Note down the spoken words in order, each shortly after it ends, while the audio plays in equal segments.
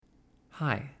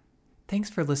Hi,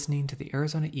 thanks for listening to the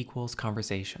Arizona Equals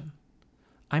conversation.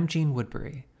 I'm Gene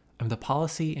Woodbury. I'm the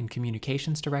Policy and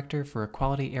Communications Director for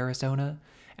Equality Arizona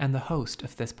and the host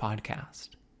of this podcast.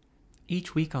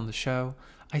 Each week on the show,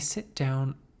 I sit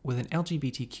down with an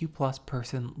LGBTQ+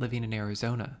 person living in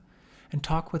Arizona and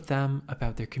talk with them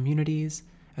about their communities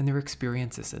and their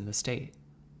experiences in the state.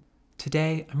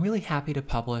 Today, I'm really happy to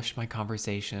publish my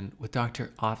conversation with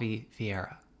Dr. Avi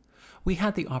Vieira. We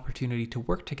had the opportunity to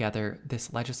work together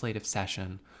this legislative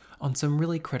session on some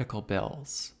really critical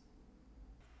bills.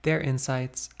 Their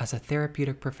insights as a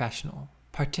therapeutic professional,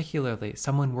 particularly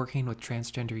someone working with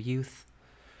transgender youth,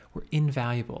 were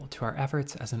invaluable to our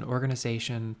efforts as an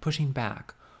organization pushing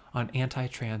back on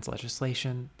anti-trans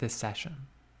legislation this session.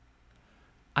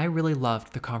 I really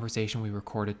loved the conversation we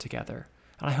recorded together,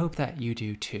 and I hope that you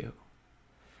do too.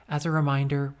 As a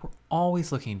reminder, we're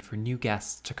always looking for new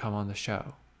guests to come on the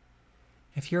show.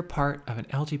 If you're part of an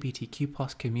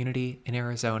LGBTQ+ community in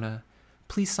Arizona,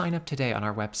 please sign up today on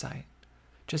our website.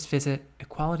 Just visit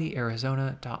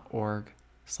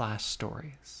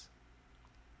equalityarizona.org/stories.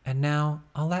 And now,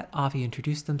 I'll let Avi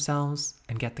introduce themselves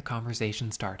and get the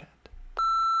conversation started.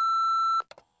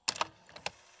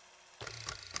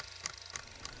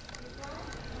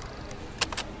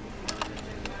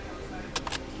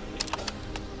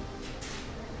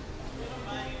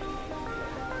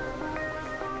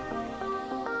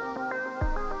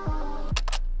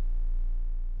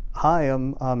 Hi,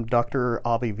 I'm Dr.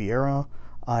 Avi Vieira.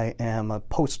 I am a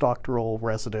postdoctoral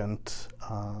resident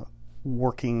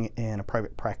working in a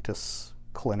private practice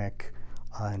clinic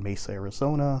in Mesa,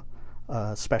 Arizona,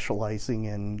 specializing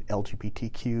in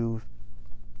LGBTQ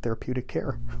therapeutic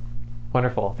care.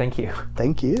 Wonderful. Thank you.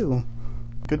 Thank you.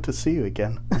 Good to see you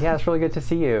again. Yeah, it's really good to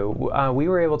see you. We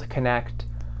were able to connect,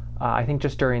 I think,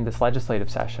 just during this legislative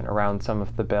session around some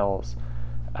of the bills.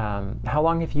 How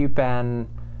long have you been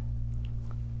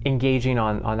engaging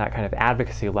on that kind of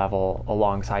advocacy level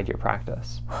alongside your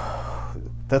practice?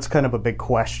 That's kind of a big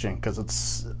question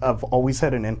because I've always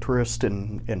had an interest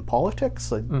in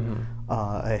politics.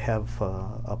 I have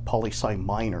a poli-sci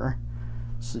minor.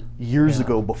 So years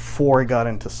ago, before I got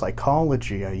into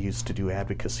psychology, I used to do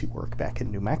advocacy work back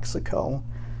in New Mexico,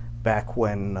 back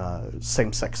when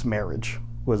same-sex marriage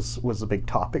was a big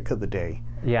topic of the day.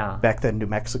 Yeah. Back then, New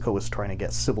Mexico was trying to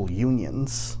get civil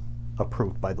unions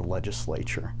approved by the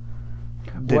legislature.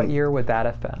 What year would that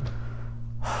have been?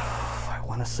 I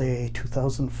want to say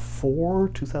 2004,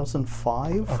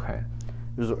 2005. Okay.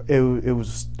 It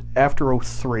was after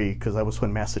 03 because that was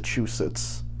when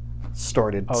Massachusetts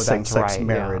started same-sex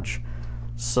marriage. Yeah.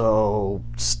 So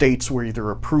states were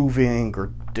either approving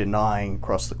or denying.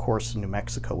 Across the course, New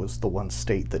Mexico was the one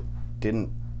state that didn't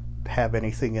have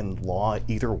anything in law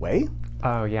either way.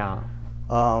 Oh, yeah.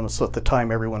 So at the time,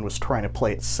 everyone was trying to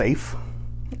play it safe.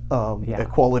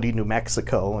 Equality New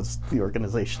Mexico was the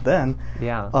organization then.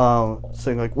 Yeah.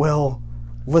 Saying like, well,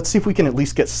 let's see if we can at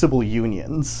least get civil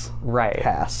unions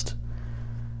passed.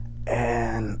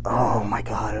 And oh my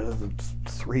God, it was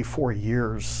 3-4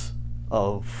 years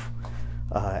of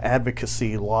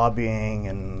advocacy, lobbying,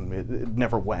 and it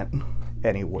never went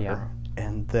anywhere. Yeah.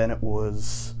 And then it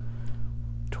was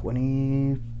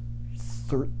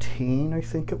 2013, I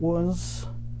think it was.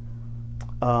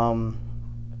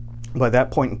 By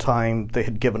that point in time, they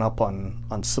had given up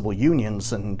on civil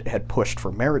unions and had pushed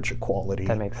for marriage equality.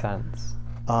 That makes sense.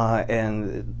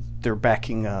 And they're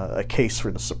backing a case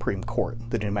for the Supreme Court,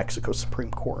 the New Mexico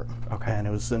Supreme Court. Okay. And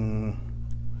it was in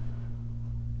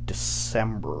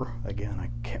December, again, I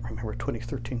can't remember,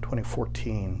 2013,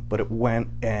 2014, but it went,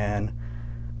 and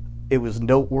it was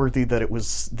noteworthy that it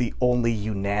was the only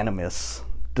unanimous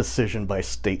decision by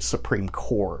state Supreme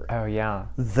Court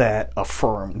that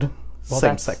affirmed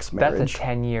same-sex marriage. That's a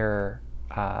 10-year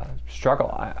struggle,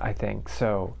 I think.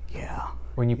 So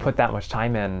when you put that much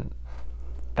time in,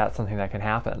 that's something that can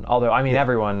happen. Although, I mean,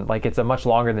 everyone, like, it's a much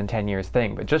longer than 10 years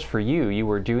thing. But just for you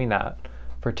were doing that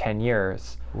for 10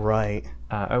 years. Right.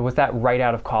 Was that right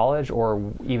out of college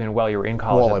or even while you were in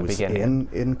college at the beginning? Well, I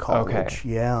was in college, okay.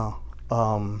 Yeah.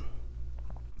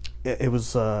 It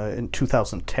was in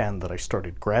 2010 that I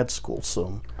started grad school,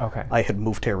 so I had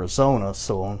moved to Arizona,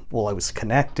 so while I was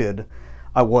connected,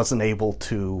 I wasn't able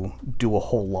to do a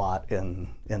whole lot in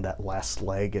that last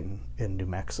leg in New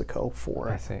Mexico for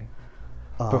it. I see.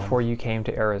 Before you came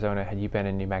to Arizona, had you been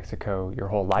in New Mexico your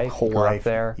whole life? Whole life. Up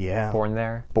there? Yeah. Born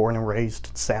there? Born and raised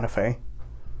in Santa Fe.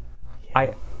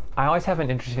 Yeah. I always have an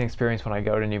interesting experience when I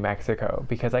go to New Mexico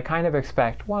because I kind of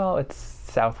expect, well, it's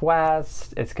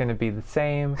Southwest, it's going to be the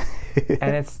same,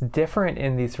 and it's different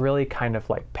in these really kind of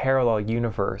like parallel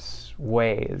universe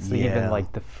ways. Even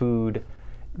like the food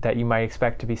that you might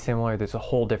expect to be similar. There's a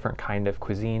whole different kind of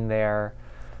cuisine there.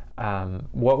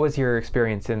 What was your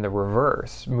experience in the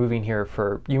reverse, moving here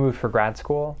you moved for grad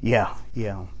school? Yeah.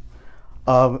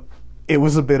 It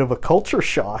was a bit of a culture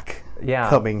shock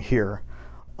coming here.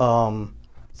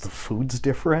 The food's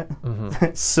different,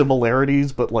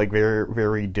 similarities, but like very,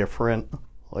 very different.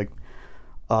 Like,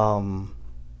 the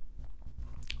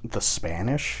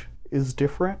Spanish is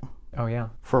different. Oh yeah.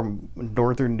 From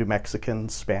northern New Mexican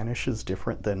Spanish is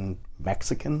different than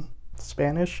Mexican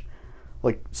Spanish.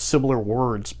 Like similar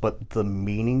words, but the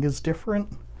meaning is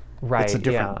different. Right. It's a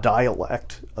different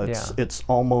dialect. It's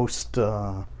almost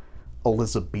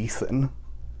Elizabethan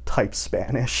type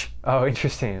Spanish. Oh,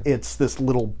 interesting. It's this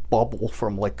little bubble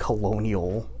from like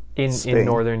colonial in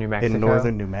northern New Mexico. In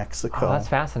northern New Mexico. Oh, that's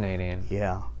fascinating.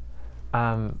 Yeah.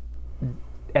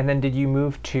 And then did you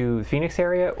move to the Phoenix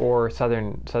area or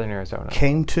southern Arizona?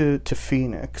 Came to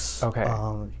Phoenix. Okay.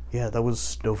 That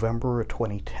was November of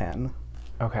 2010.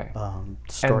 Okay. And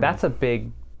that's a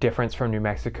big difference from New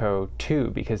Mexico too,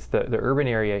 because the urban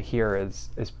area here is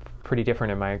pretty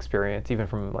different in my experience, even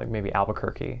from like maybe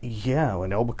Albuquerque. Yeah,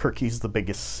 and Albuquerque's the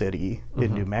biggest city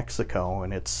in New Mexico,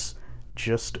 and it's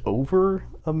just over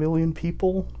 1 million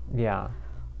people. Yeah.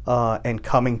 And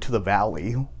coming to the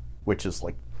valley, which is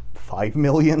like 5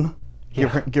 million,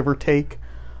 give or take.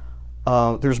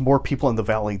 There's more people in the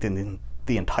valley than in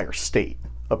the entire state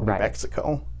of New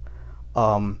Mexico.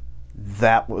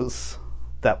 That was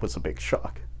a big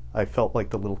shock. I felt like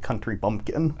the little country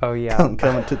bumpkin. Oh yeah,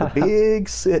 coming to the big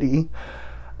city.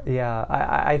 Yeah,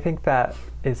 I think that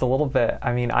is a little bit.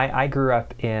 I mean, I grew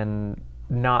up in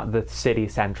not the city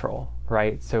central,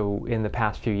 right? So in the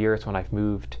past few years, when I've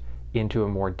moved into a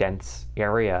more dense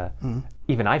area,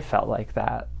 even I felt like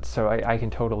that. So I can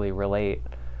totally relate.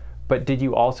 But did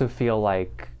you also feel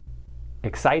like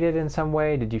excited in some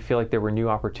way? Did you feel like there were new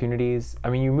opportunities? I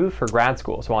mean, you moved for grad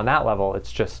school, so on that level,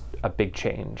 it's just a big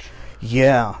change.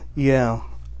 Yeah. There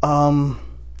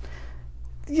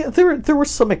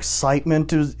was some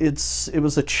excitement. It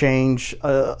was a change.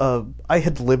 I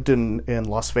had lived in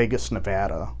Las Vegas,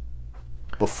 Nevada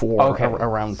before,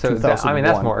 around 2001. I mean,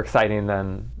 that's more exciting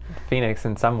than Phoenix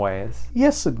in some ways.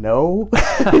 Yes and no.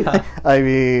 I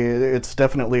mean, it's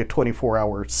definitely a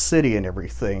 24-hour city and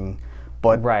everything.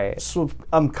 But so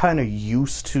I'm kind of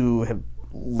used to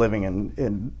living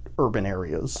in urban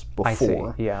areas before.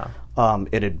 I see, yeah.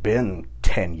 It had been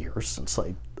 10 years since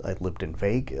I lived in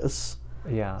Vegas.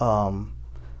 Yeah.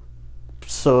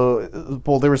 So,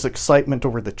 well, there was excitement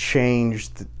over the change.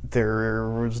 There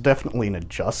was definitely an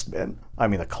adjustment. I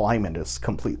mean, the climate is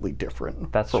completely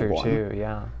different. That's true, too,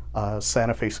 yeah.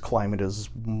 Santa Fe's climate is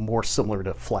more similar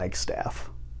to Flagstaff.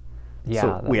 Yeah,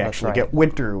 so we actually get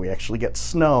winter, we actually get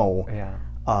snow.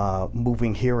 Yeah.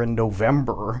 Moving here in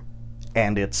November,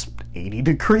 and it's 80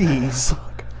 degrees.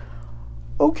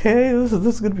 Okay, this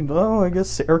is going to be, I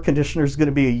guess air conditioner is going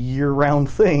to be a year-round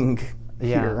thing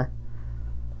here.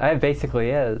 It basically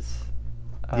is.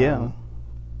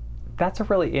 That's a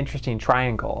really interesting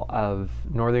triangle of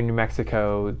northern New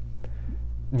Mexico,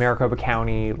 Maricopa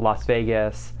County, Las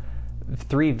Vegas,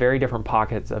 3 very different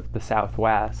pockets of the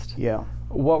Southwest. Yeah.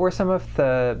 What were some of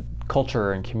the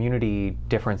culture and community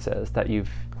differences that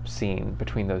you've seen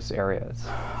between those areas?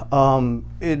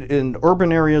 In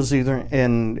urban areas, either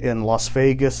in Las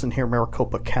Vegas and here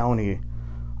Maricopa County,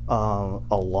 a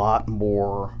lot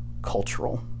more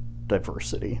cultural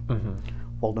diversity.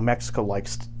 While New Mexico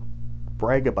likes to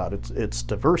brag about its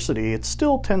diversity, it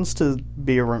still tends to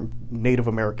be around Native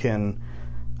American,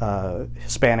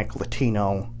 Hispanic,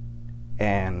 Latino,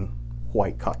 and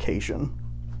white Caucasian.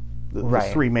 The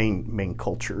 3 main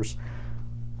cultures.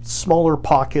 Smaller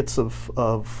pockets of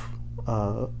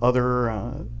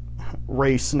other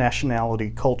race, nationality,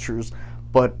 cultures,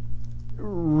 but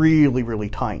really, really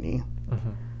tiny.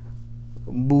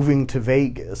 Moving to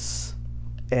Vegas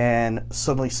and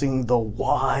suddenly seeing the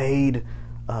wide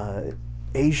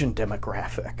Asian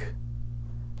demographic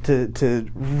to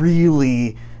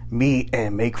really meet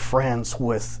and make friends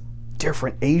with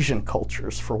different Asian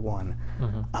cultures, for one,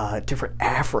 different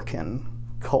African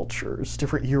cultures,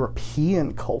 different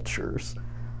European cultures.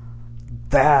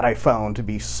 That I found to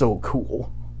be so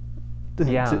cool.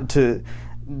 To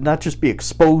not just be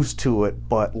exposed to it,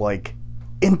 but like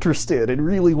interested and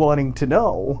really wanting to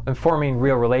know. And forming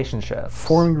real relationships.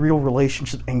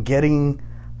 And getting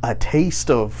a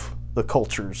taste of the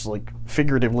cultures, like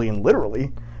figuratively and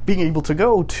literally. Being able to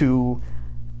go to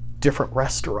different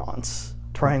restaurants,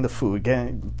 trying the food,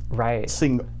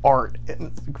 seeing art,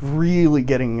 and really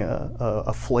getting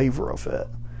a flavor of it.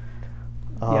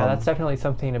 That's definitely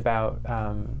something about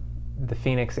the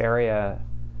Phoenix area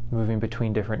moving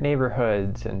between different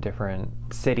neighborhoods and different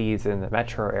cities in the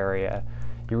metro area,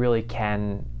 you really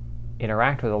can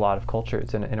interact with a lot of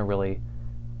cultures in a really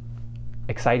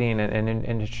exciting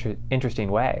and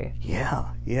interesting way.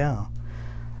 Yeah.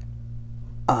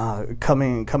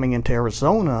 Coming into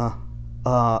Arizona,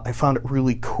 I found it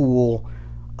really cool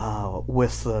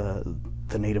with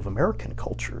the Native American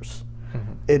cultures.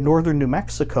 Mm-hmm. In northern New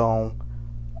Mexico,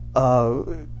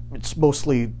 it's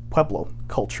mostly Pueblo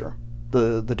culture,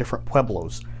 the different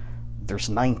Pueblos. There's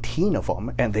 19 of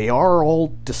them, and they are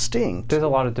all distinct. There's a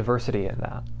lot of diversity in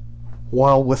that.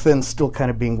 While still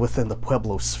kind of being within the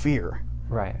Pueblo sphere.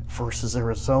 Right. Versus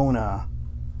Arizona,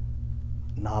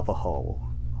 Navajo,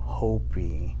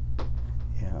 Hopi,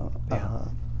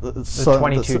 the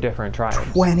 22 different tribes.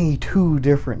 22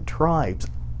 different tribes,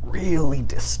 really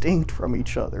distinct from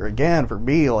each other. Again, for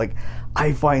me, like,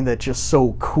 I find that just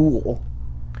so cool.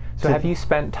 So have you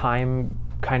spent time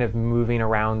kind of moving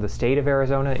around the state of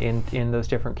Arizona in those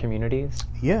different communities?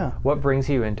 Yeah. What brings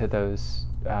you into those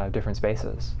different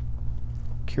spaces?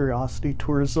 Curiosity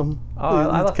tourism. Oh,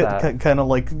 I love that. Kind of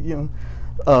like,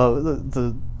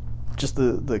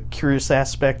 the curious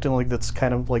aspect, and like that's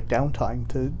kind of like downtime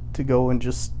to go and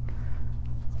just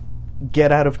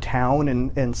get out of town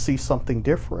and see something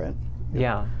different.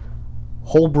 Yeah.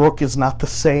 Holbrook is not the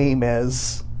same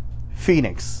as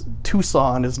Phoenix.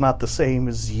 Tucson is not the same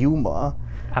as Yuma.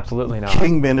 Absolutely not.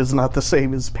 Kingman is not the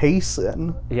same as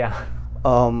Payson. Yeah.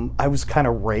 I was kind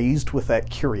of raised with that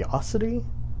curiosity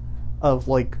of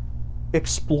like,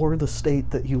 explore the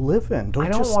state that you live in. I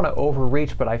don't want to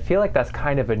overreach, but I feel like that's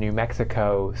kind of a New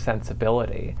Mexico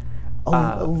sensibility.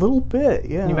 A little bit,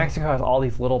 yeah. New Mexico has all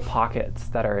these little pockets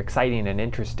that are exciting and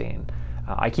interesting.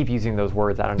 I keep using those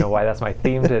words. I don't know why that's my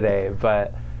theme today,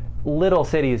 but little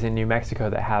cities in New Mexico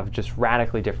that have just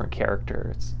radically different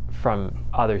characters from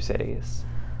other cities.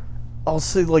 I'll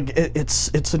say, like,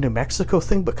 it's a New Mexico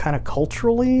thing, but kind of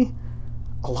culturally,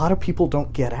 a lot of people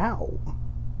don't get out.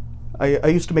 I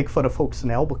used to make fun of folks in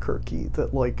Albuquerque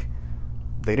that, like,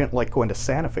 they didn't like going to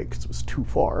Santa Fe because it was too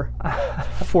far.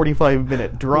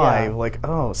 45-minute drive. Yeah. Like,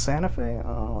 oh, Santa Fe?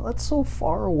 Oh, that's so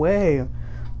far away.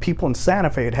 People in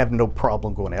Santa Fe would have no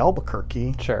problem going to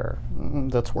Albuquerque. Sure.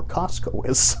 That's where Costco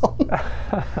is. So.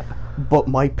 But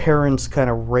my parents kind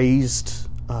of raised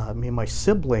me and my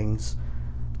siblings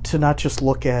to not just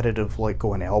look at it of, like,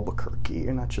 going to Albuquerque.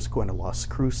 You're not just going to Las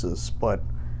Cruces, but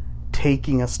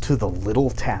taking us to the little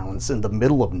towns in the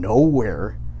middle of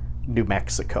nowhere, New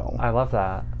Mexico. I love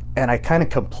that. And I kind of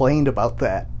complained about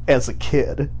that as a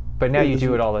kid. But now you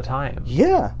do it all the time.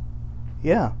 Yeah.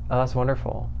 Oh, that's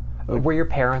wonderful. Were your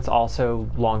parents also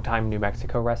longtime New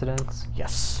Mexico residents?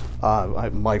 Yes.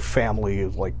 My family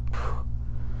is like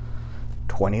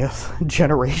 20th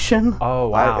generation. Oh,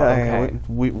 wow. Okay.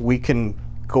 We can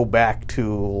go back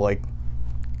to, like,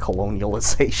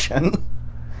 colonialization.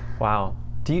 Wow.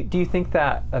 Do you think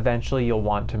that eventually you'll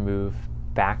want to move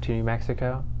back to New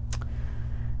Mexico?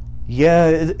 Yeah,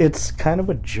 it's kind of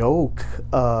a joke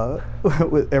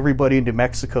with everybody in New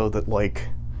Mexico that, like,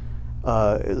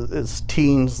 as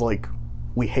teens, like,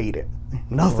 we hate it.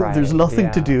 Right, there's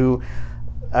nothing to do.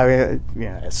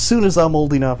 As soon as I'm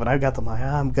old enough and I got the money,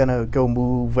 I'm gonna go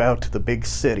move out to the big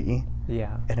city.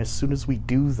 Yeah. And as soon as we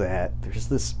do that, there's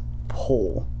this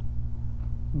pull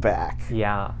back.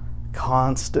 Yeah.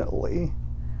 Constantly.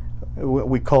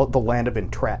 We call it the land of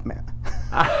entrapment.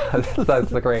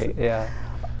 That's great, yeah.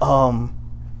 From,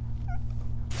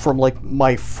 like,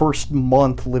 my first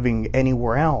month living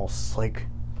anywhere else, like,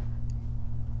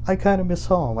 I kind of miss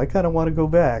home. I kind of want to go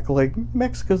back. Like,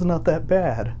 Mexico's not that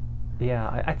bad.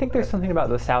 Yeah, I think there's something about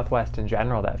the Southwest in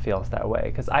general that feels that way,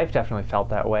 because I've definitely felt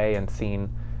that way and seen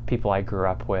people I grew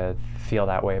up with feel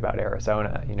that way about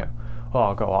Arizona. You know, well,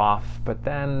 I'll go off, but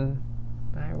then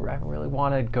I really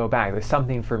want to go back. There's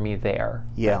something for me there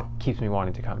that keeps me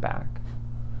wanting to come back.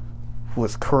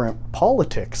 With current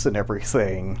politics and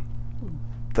everything,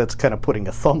 that's kind of putting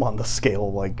a thumb on the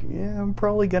scale. Like, yeah, I'm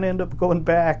probably going to end up going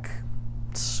back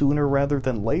sooner rather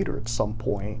than later at some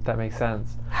point. That makes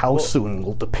sense. How soon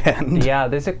will depend. Yeah,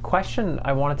 there's a question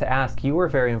I wanted to ask. You were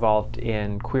very involved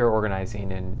in queer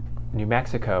organizing in New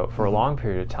Mexico for a long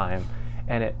period of time,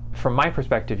 and from my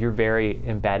perspective, you're very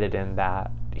embedded in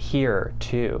that here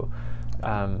too.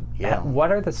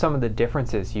 What are some of the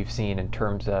differences you've seen in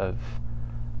terms of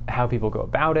how people go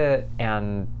about it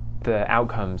and the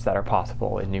outcomes that are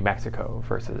possible in New Mexico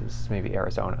versus maybe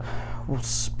Arizona? Well,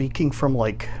 speaking from,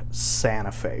 like,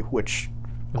 Santa Fe, which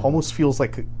almost feels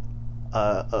like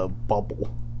a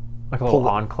bubble. Like a little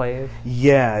enclave?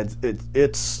 Yeah,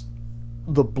 it's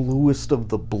the bluest of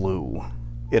the blue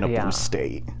in a blue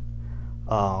state.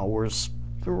 Whereas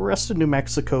the rest of New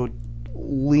Mexico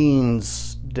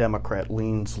leans Democrat,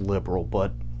 leans liberal,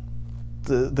 but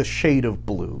the shade of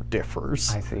blue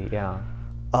differs. I see, yeah.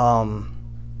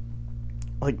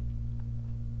 Like,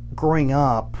 growing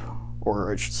up,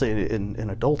 or I should say in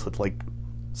adulthood, like,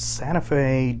 Santa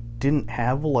Fe didn't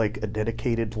have, like, a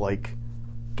dedicated, like,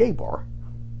 gay bar.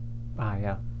 Ah,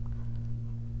 yeah.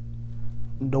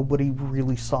 Nobody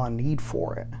really saw a need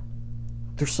for it.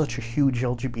 There's such a huge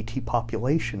LGBT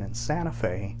population in Santa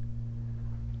Fe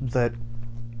that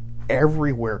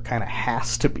everywhere kind of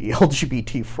has to be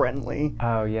LGBT friendly.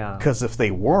 Oh, yeah. Because if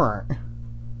they weren't,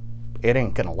 it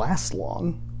ain't gonna last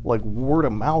long. Like, word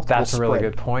of mouth That's will a really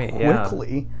spread good point, yeah.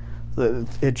 quickly.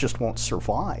 It just won't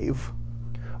survive.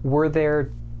 Were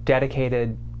there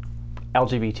dedicated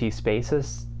LGBT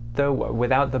spaces, though?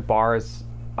 Without the bars,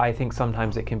 I think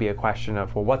sometimes it can be a question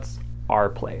of, well, what's our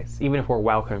place? Even if we're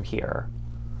welcome here.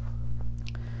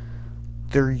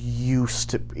 There used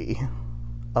to be.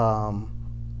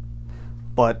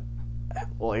 But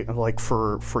like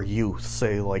for youth,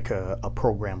 say like a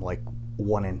program like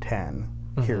 1 in 10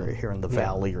 here in the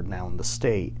Valley or now in the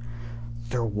state,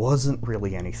 there wasn't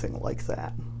really anything like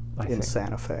that in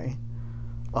Santa Fe.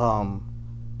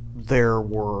 There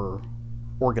were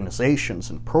organizations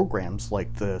and programs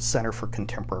like the Center for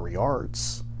Contemporary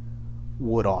Arts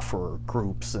would offer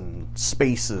groups and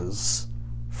spaces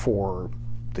for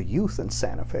the youth in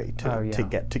Santa Fe to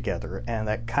get together, and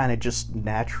that kind of just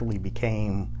naturally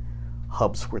became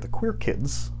hubs where the queer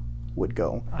kids would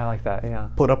go. I like that, yeah.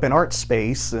 Put up an art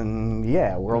space, and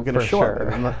yeah, we're all going to show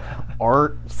sure. up.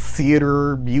 Art,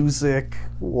 theater, music,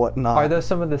 whatnot. Are those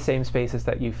some of the same spaces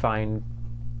that you find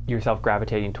yourself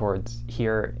gravitating towards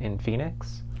here in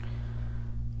Phoenix?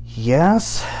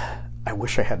 Yes. I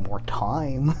wish I had more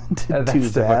time to do that.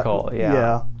 That's difficult,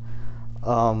 yeah.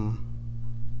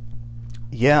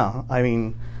 Yeah, I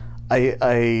mean,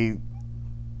 I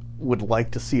would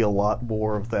like to see a lot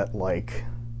more of that, like,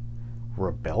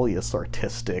 rebellious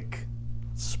artistic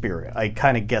spirit. I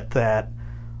kind of get that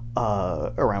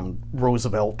around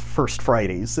Roosevelt First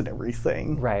Fridays and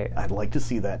everything. Right. I'd like to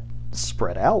see that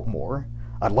spread out more.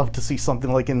 I'd love to see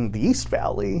something like in the East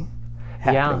Valley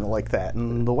happening like that,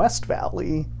 in the West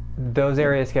Valley. Those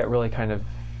areas get really kind of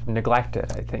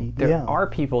neglected, I think. There are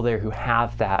people there who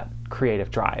have that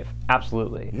creative drive,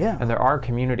 absolutely. Yeah. And there are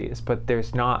communities, but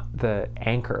there's not the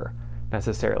anchor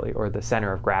necessarily or the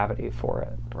center of gravity for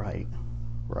it. Right.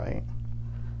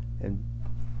 And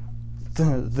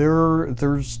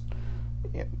there's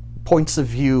points of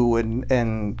view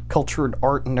and culture and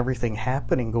art and everything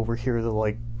happening over here that,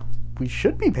 like, we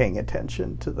should be paying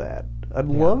attention to that. I'd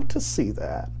love to see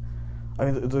that. I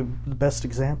mean, the best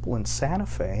example in Santa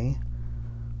Fe,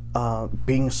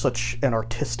 being such an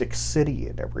artistic city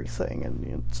and everything,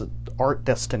 and it's an art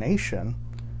destination,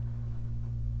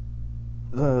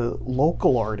 the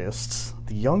local artists,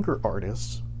 the younger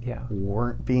artists,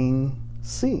 weren't being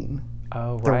seen.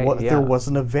 Oh, right, There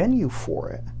wasn't a venue for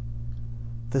it.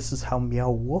 This is how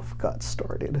Meow Wolf got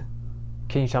started.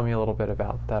 Can you tell me a little bit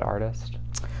about that artist?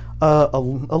 A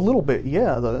little bit,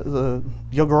 yeah. The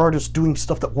younger artists doing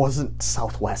stuff that wasn't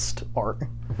Southwest art.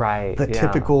 Right, The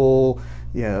typical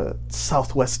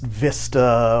Southwest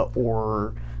Vista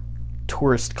or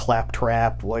tourist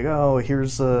claptrap, like, oh,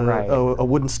 here's a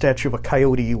wooden statue of a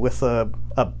coyote with a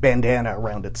bandana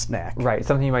around its neck. Right,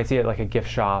 something you might see at like a gift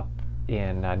shop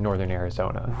in northern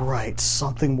Arizona. Right,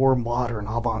 something more modern,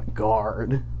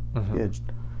 avant-garde,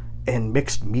 and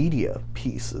mixed media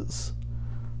pieces.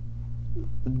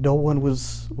 No one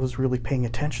was really paying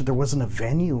attention. There wasn't a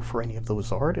venue for any of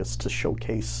those artists to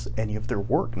showcase any of their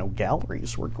work. No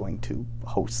galleries were going to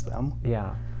host them.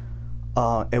 Yeah.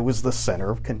 It was the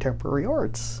Center of Contemporary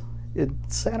Arts in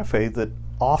Santa Fe that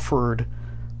offered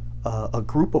a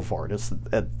group of artists.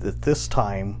 At this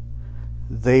time,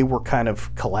 they were kind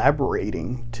of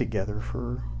collaborating together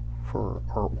for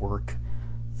artwork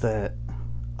that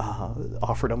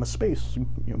offered them a space.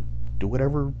 Do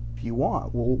whatever you want.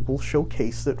 We'll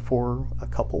showcase it for a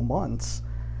couple months.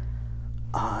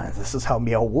 This is how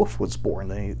Meow Wolf was born.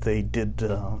 They did it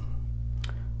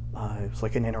was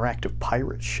like an interactive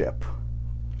pirate ship.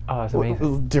 Oh, that's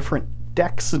amazing. With different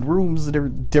decks and rooms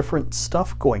and different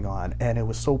stuff going on, and it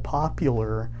was so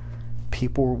popular,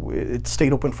 it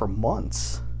stayed open for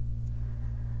months.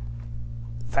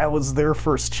 That was their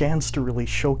first chance to really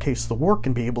showcase the work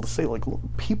and be able to say, like, look,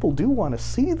 people do want to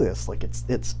see this. Like,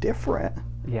 it's different.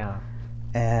 Yeah.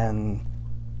 And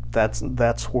that's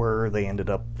where they ended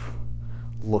up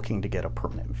looking to get a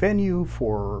permanent venue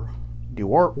for new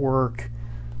artwork,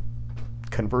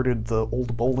 converted the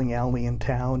old bowling alley in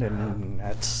town, and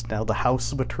that's now the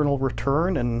House of Eternal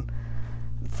Return, and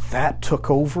that took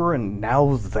over, and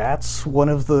now that's one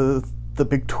of the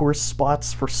big tourist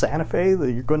spots for Santa Fe.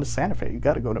 You're going to Santa Fe, you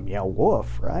got to go to Meow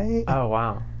Wolf, right? Oh,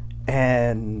 wow.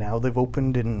 And now they've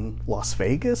opened in Las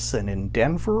Vegas and in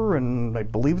Denver, and I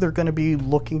believe they're going to be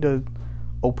looking to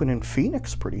open in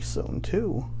Phoenix pretty soon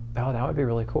too. Oh, that would be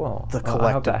really cool. The I hope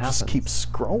collective that just happens. keeps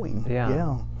growing.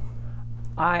 Yeah.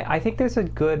 I think there's a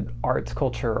good arts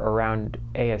culture around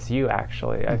ASU,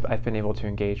 actually. I've been able to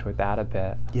engage with that a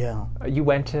bit. Yeah. You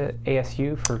went to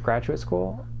ASU for graduate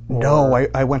school? No,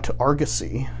 I went to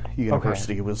Argosy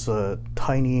University. Okay. It was a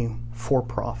tiny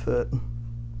for-profit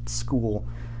school.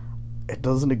 It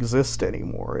doesn't exist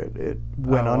anymore. It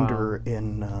went under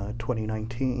in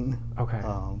 2019. Okay.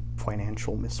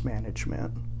 Financial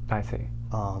mismanagement. I see.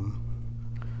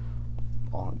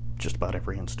 Just about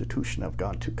every institution I've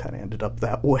gone to kind of ended up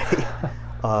that way.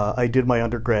 I did my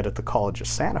undergrad at the College of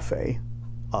Santa Fe,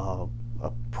 a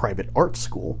private art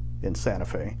school in Santa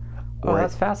Fe. Oh,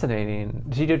 that's fascinating.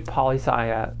 So you did poli-sci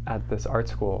at this art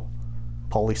school?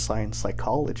 Poli-sci and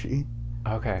psychology.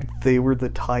 Okay. They were the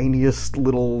tiniest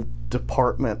little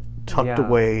department tucked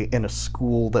away in a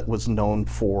school that was known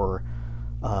for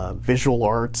visual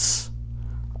arts,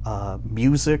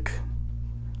 music,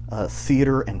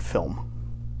 theater, and film.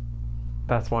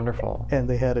 That's wonderful. And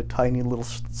they had a tiny little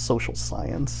social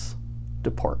science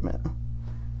department.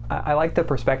 I like the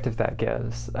perspective that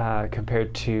gives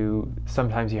compared to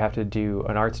sometimes you have to do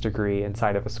an arts degree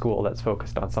inside of a school that's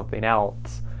focused on something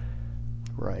else.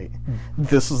 Right.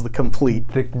 This is the complete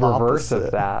reverse opposite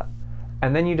of that.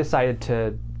 And then you decided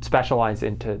to specialize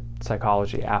into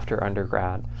psychology after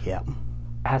undergrad. Yeah.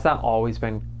 Has that always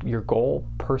been your goal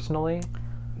personally?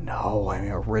 No, I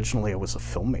mean, originally I was a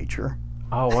film major.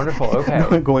 Oh, wonderful.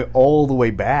 Okay. Going all the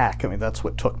way back, I mean, that's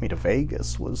what took me to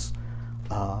Vegas was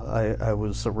I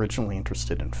was originally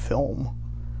interested in film.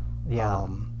 Yeah.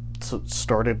 So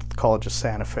started at the College of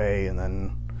Santa Fe and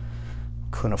then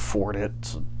couldn't afford it.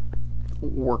 So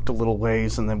worked a little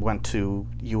ways and then went to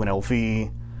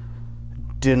UNLV.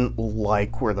 Didn't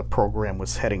like where the program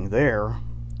was heading there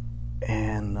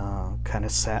and kind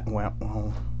of sat and went,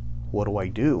 well, what do I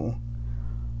do?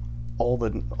 All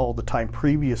the time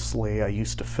previously, I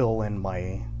used to fill in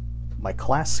my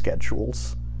class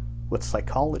schedules with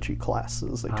psychology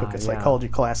classes. I took a psychology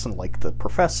class and liked the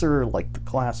professor, liked the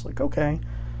class. Like, okay,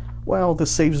 well,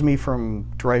 this saves me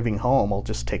from driving home. I'll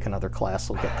just take another class.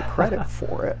 I'll get the credit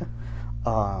for it.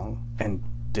 And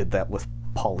did that with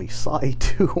poli-sci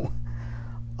too.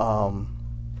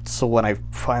 So when I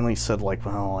finally said, like,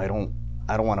 well, I don't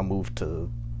want to move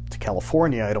to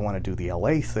California. I don't want to do the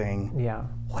LA thing. Yeah.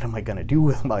 What am I going to do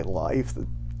with my life? The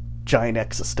giant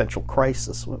existential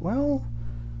crisis. Well,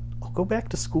 I'll go back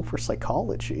to school for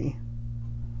psychology.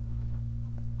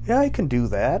 Yeah, I can do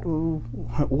that.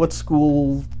 What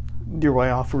school nearby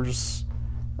offers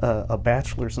a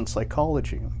bachelor's in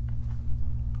psychology?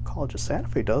 College of Santa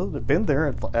Fe does. I've been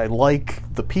there. I like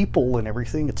the people and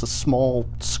everything. It's a small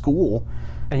school.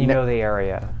 And you know the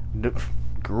area.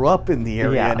 Grew up in the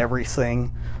area and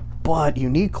everything. But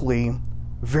uniquely,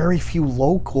 very few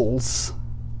locals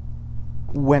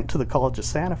went to the College of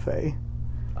Santa Fe.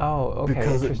 Oh, okay,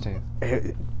 because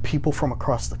interesting. People from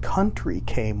across the country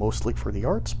came mostly for the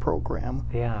arts program.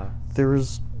 Yeah.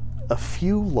 There's a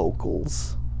few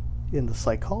locals in the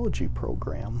psychology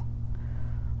program.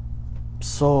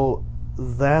 So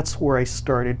that's where I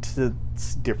started to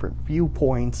see different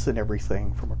viewpoints and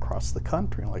everything from across the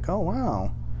country. Like, oh,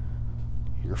 wow.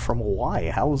 You're from Hawaii.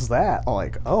 How's that? I'm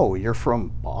like, oh, you're from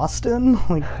Boston?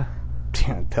 Like,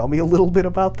 tell me a little bit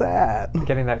about that.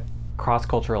 Getting that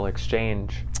cross-cultural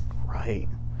exchange. Right.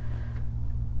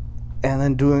 And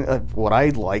then doing what I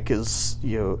like is,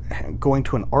 going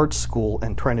to an art school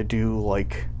and trying to do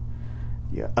like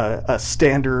a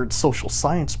standard social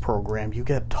science program. You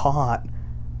get taught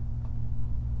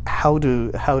how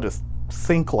to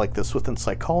think like this within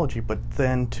psychology, but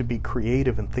then to be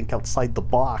creative and think outside the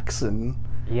box and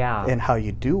how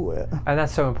you do it. And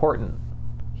that's so important.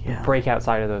 Yeah. Break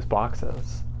outside of those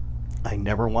boxes. I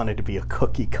never wanted to be a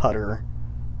cookie cutter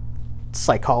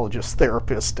psychologist,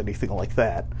 therapist, anything like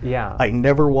that. Yeah. I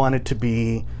never wanted to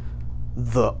be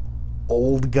the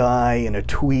old guy in a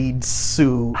tweed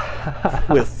suit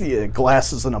with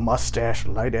glasses and a mustache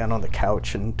and lie down on the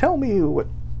couch and tell me what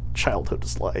childhood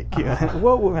is like.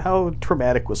 How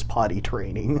traumatic was potty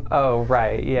training? Oh,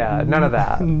 right. Yeah. None of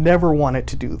that. Never wanted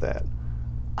to do that.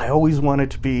 I always wanted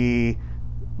to be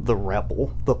the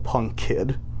rebel, the punk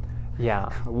kid. Yeah.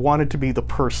 I wanted to be the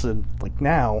person, like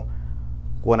now,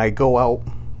 when I go out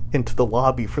into the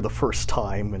lobby for the first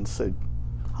time and say,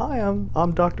 hi,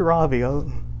 I'm Dr. Avi,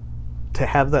 to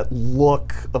have that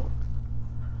look of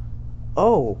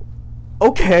oh,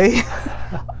 okay.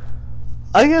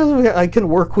 I guess I can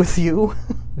work with you.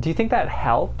 Do you think that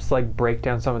helps, like, break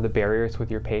down some of the barriers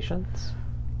with your patients?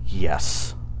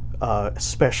 Yes,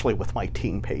 especially with my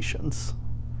teen patients.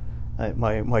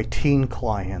 My teen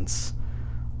clients,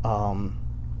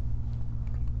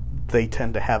 they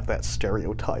tend to have that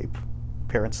stereotype.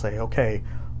 Parents say, okay,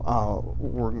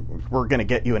 we're going to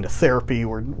get you into therapy,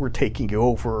 we're taking you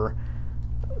over.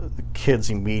 The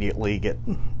kids immediately get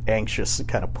anxious and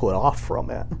kind of put off from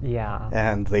it. Yeah.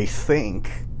 And they think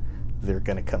they're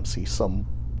going to come see some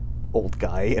old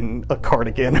guy in a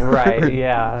cardigan. Right,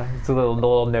 yeah. It's a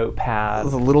little notepad.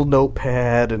 The little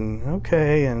notepad, and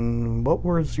okay, and what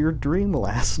was your dream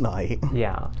last night?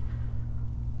 Yeah.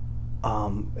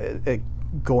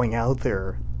 Going out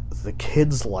there, the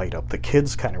kids light up, the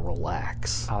kids kind of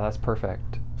relax. Oh, that's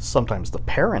perfect. Sometimes the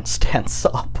parents tense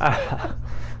up.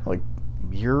 Like,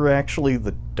 you're actually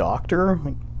the doctor?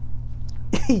 Like,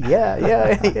 yeah,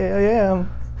 I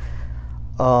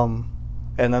am.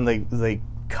 And then they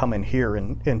come in here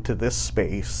and into this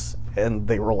space, and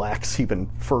they relax even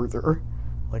further.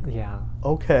 Like, yeah,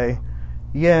 okay,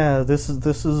 yeah, this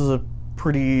is a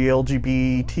pretty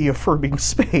LGBT affirming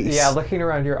space. Yeah, looking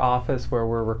around your office where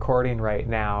we're recording right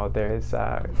now, there's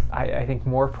I think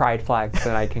more pride flags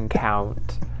than I can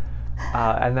count.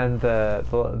 And then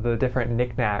the different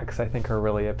knickknacks I think are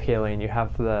really appealing. You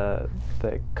have the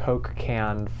Coke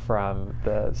can from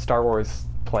the Star Wars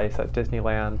place at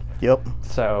Disneyland. Yep.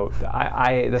 So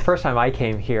I the first time I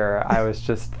came here, I was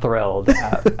just thrilled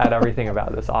at everything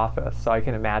about this office. So I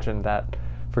can imagine that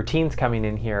for teens coming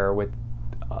in here with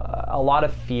a lot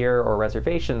of fear or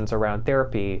reservations around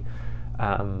therapy,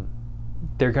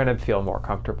 they're going to feel more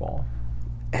comfortable.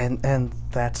 And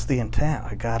that's the intent.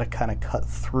 I got to kind of cut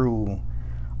through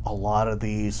a lot of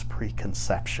these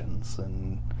preconceptions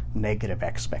and negative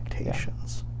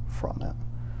expectations from it.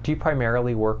 Do you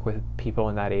primarily work with people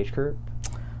in that age group?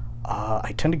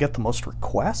 I tend to get the most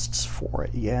requests for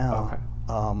it, yeah.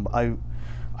 Okay.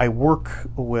 I work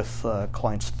with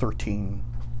clients 13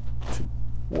 to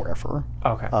wherever.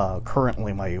 Okay.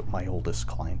 Currently, my oldest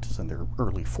client is in their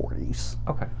early 40s.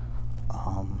 Okay.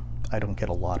 I don't get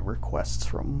a lot of requests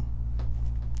from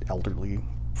elderly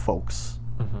folks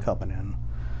coming in.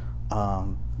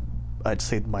 I'd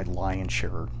say my lion's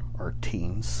share are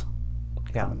teens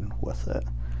coming with it.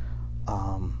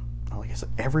 Like I said,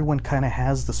 everyone kind of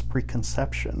has this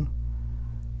preconception.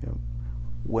 You know,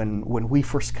 when we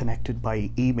first connected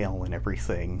by email and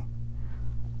everything,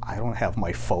 I don't have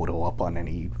my photo up on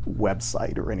any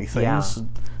website or anything. Yeah. So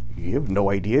you have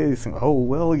no idea. You think, oh,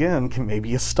 well, again,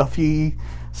 maybe a stuffy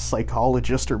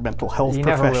psychologist or mental health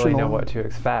professional. You never really know what to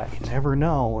expect. You never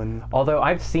know. And although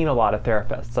I've seen a lot of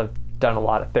therapists, I've done a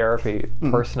lot of therapy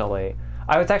personally.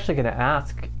 I was actually going to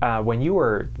ask, when you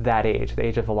were that age, the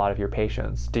age of a lot of your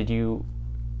patients, did you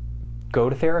go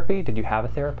to therapy? Did you have a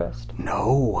therapist?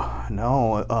 No.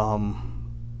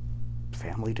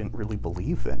 Family didn't really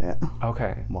believe in it.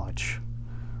 Okay. Much.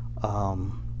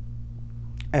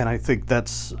 And I think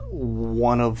that's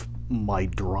one of my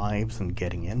drives in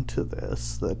getting into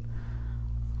this, that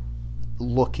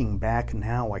looking back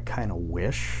now, I kind of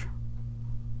wish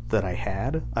that I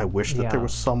had. I wish that there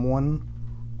was someone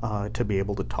to be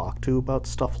able to talk to about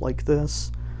stuff like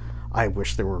this. I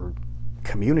wish there were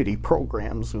community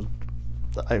programs.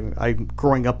 I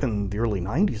growing up in the early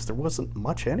 90s, there wasn't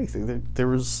much anything. There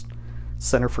was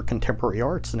Center for Contemporary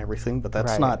Arts and everything, but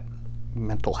that's not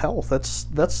mental health.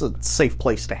 That's a safe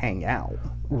place to hang out.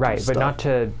 Right, but not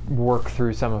to work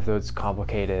through some of those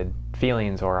complicated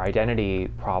feelings or identity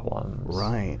problems.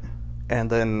 Right. And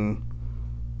then,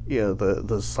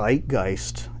 the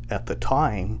zeitgeist at the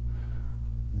time,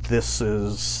 this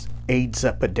is AIDS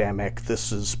epidemic,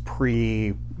 this is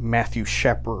pre-Matthew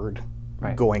Shepard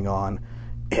going on.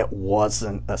 It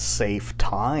wasn't a safe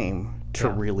time to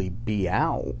really be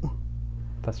out.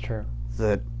 That's true.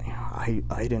 That I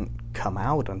didn't come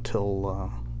out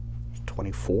until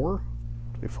 24,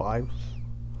 25.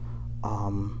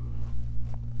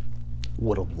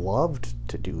 Would have loved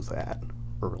to do that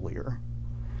earlier.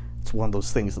 It's one of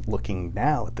those things that looking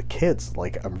now at the kids,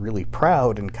 like, I'm really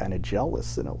proud and kind of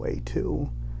jealous in a way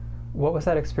too. What was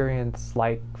that experience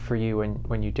like for you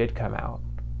when you did come out?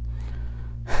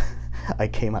 I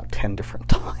came out 10 different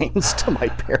times to my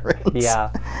parents.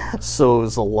 Yeah. So it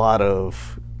was a lot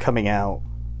of coming out,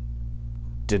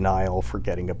 denial,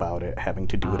 forgetting about it, having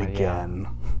to do it again.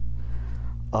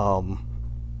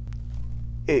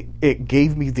 It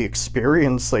gave me the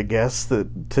experience, I guess,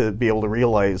 that to be able to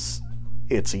realize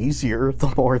it's easier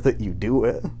the more that you do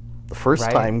it. The first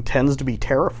time tends to be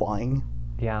terrifying.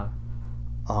 Yeah.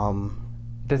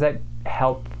 Does that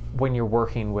help when you're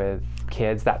working with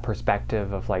kids, that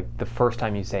perspective of like the first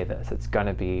time you say this, it's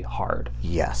gonna be hard.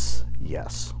 Yes.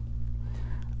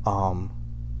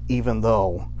 Even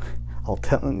though I'll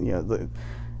tell you, the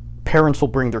parents will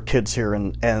bring their kids here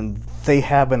and they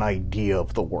have an idea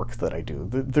of the work that I do.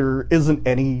 There isn't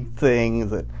anything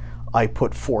that I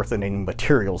put forth in any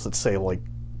materials that say like,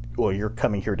 well, you're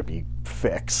coming here to be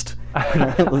fixed.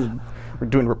 We're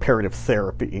doing reparative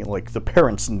therapy. Like, the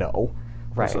parents know.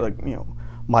 Right. So, like,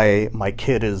 my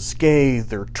kid is gay,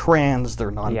 they're trans,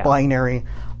 they're non-binary. Yeah.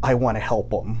 I want to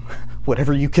help them.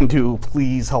 Whatever you can do,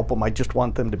 please help them. I just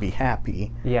want them to be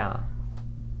happy. Yeah.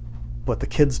 But the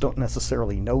kids don't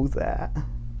necessarily know that.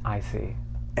 I see.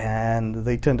 And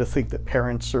they tend to think that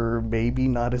parents are maybe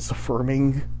not as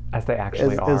affirming as they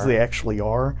actually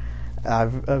are.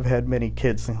 I've had many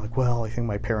kids think like, well, I think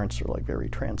my parents are like very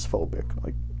transphobic. I'm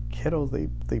like, kiddo,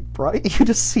 they brought you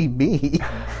to see me.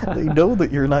 They know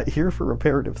that you're not here for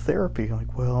reparative therapy. I'm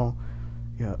like, well,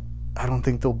 yeah, I don't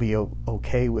think they'll be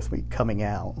okay with me coming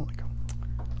out. I'm like,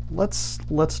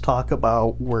 let's talk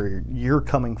about where you're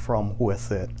coming from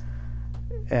with it,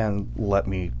 and let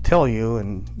me tell you,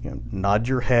 and nod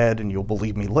your head, and you'll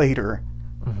believe me later.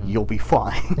 Mm-hmm. You'll be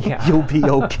fine. Yeah. You'll be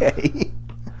okay.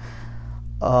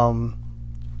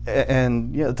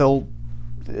 And yeah, they'll,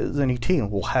 as any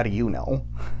teen, well, how do you know?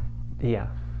 Yeah.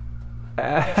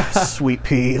 Sweet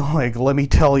pea, like, let me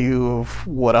tell you of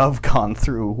what I've gone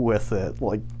through with it.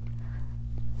 Like,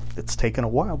 it's taken a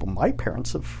while, but my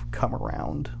parents have come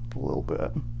around a little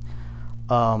bit.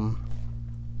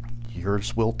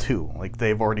 Yours will too. Like,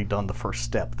 they've already done the first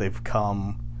step. They've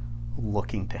come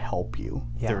looking to help you.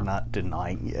 Yeah. They're not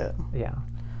denying it. Yeah.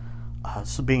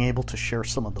 So being able to share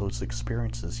some of those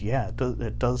experiences,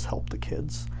 it does help the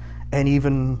kids. And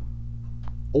even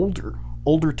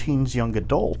older teens, young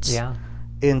adults,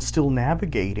 in still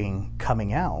navigating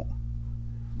coming out.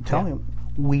 Telling them,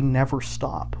 we never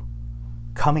stop.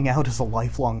 Coming out is a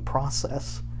lifelong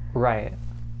process. Right.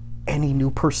 Any new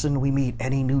person we meet,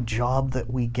 any new job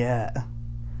that we get,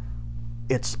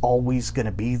 it's always going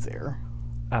to be there.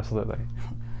 Absolutely.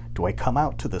 Do I come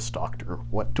out to this doctor?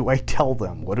 What do I tell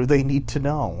them? What do they need to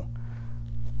know?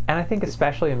 And I think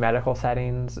especially in medical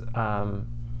settings,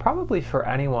 probably for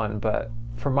anyone, but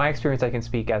from my experience, I can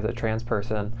speak as a trans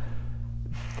person,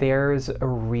 there's a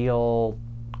real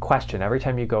question every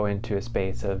time you go into a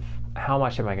space of how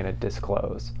much am I going to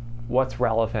disclose? What's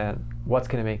relevant? What's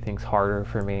going to make things harder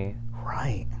for me?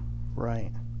 Right.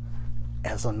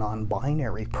 As a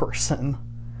non-binary person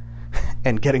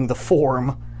and getting the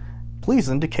form, please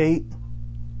indicate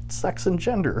sex and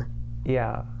gender.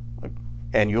 Yeah.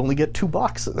 And you only get 2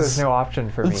 boxes. There's no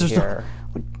option for me here.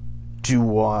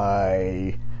 Do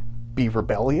I be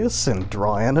rebellious and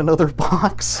draw in another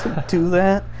box and do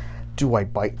that? Do I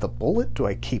bite the bullet? Do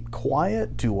I keep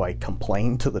quiet? Do I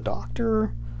complain to the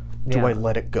doctor? Do I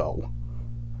let it go?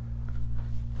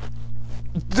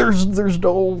 There's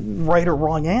no right or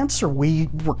wrong answer. We're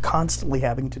constantly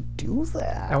having to do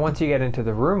that. And once you get into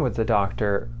the room with the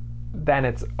doctor, then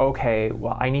it's, okay,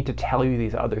 well, I need to tell you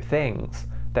these other things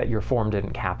that your form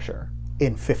didn't capture.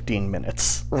 In 15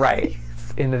 minutes. Right.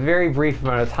 In the very brief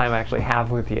amount of time I actually have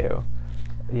with you.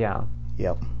 Yeah.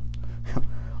 Yep.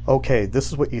 Okay, this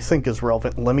is what you think is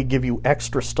relevant. Let me give you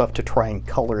extra stuff to try and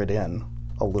color it in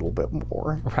a little bit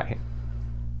more. Right.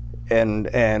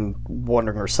 And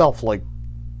wondering herself, like,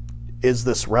 is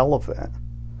this relevant?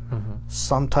 Mm-hmm.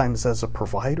 Sometimes as a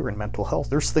provider in mental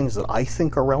health, there's things that I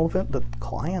think are relevant that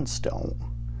clients don't.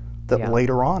 That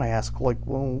later on I ask, like,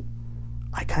 well,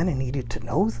 I kind of needed to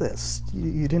know this.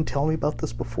 You didn't tell me about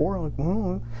this before? Like,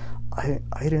 well, I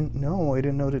didn't know. I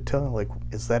didn't know to tell. Like,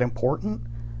 is that important?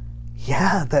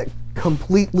 Yeah, that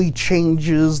completely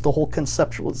changes the whole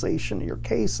conceptualization of your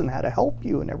case and how to help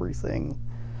you and everything.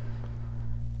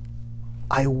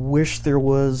 I wish there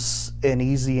was an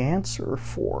easy answer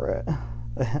for it.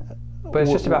 But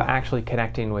it's just about actually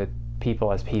connecting with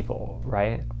people as people,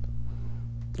 right?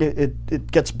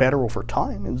 It gets better over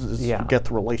time as you get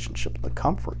the relationship and the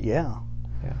comfort. Yeah.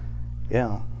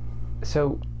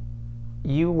 So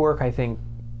you work, I think,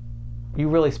 you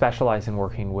really specialize in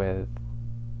working with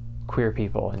queer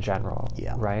people in general,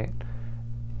 right?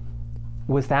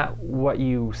 Was that what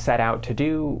you set out to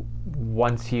do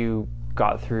once you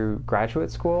got through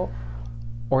graduate school?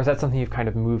 Or is that something you've kind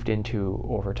of moved into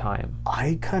over time?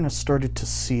 I kind of started to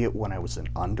see it when I was an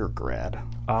undergrad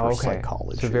for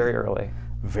psychology. So very early.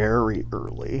 Very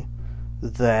early.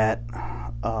 That,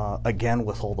 again,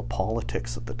 with all the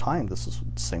politics at the time, this is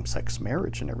same-sex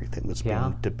marriage and everything was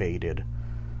being debated.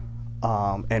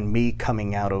 And me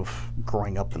coming out of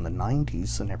growing up in the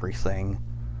 90s and everything,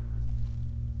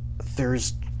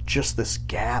 there's just this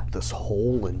gap, this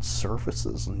hole in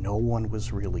services. No one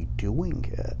was really doing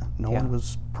it. No one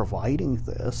was providing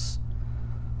this.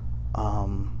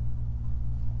 So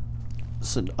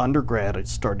in undergrad, I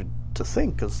started to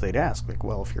think, because they'd ask, like,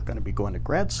 well, if you're going to be going to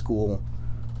grad school,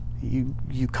 you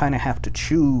kind of have to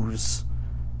choose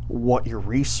what your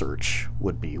research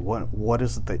would be. What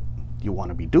is it that you want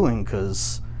to be doing?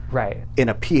 Because in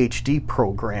a PhD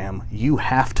program, you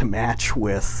have to match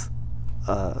with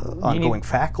ongoing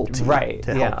faculty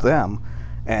to help them.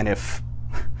 And if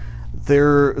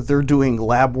they're doing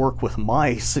lab work with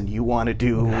mice and you want to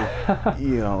do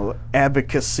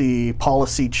advocacy,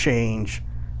 policy change,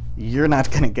 you're not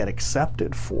going to get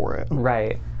accepted for it.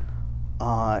 Right.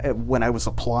 When I was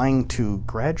applying to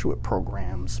graduate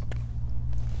programs,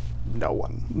 no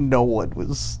one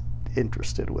was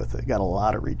interested with it. Got a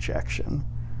lot of rejection.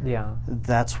 Yeah.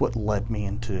 That's what led me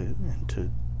into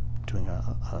doing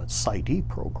a PsyD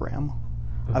program.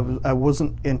 I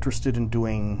wasn't interested in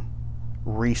doing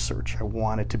research. I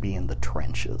wanted to be in the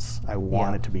trenches. I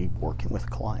wanted to be working with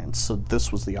clients. So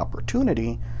this was the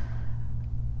opportunity,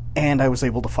 and I was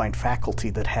able to find faculty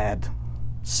that had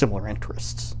similar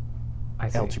interests.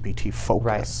 LGBT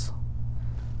focus. Right.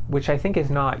 Which I think is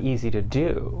not easy to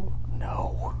do.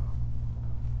 No.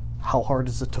 How hard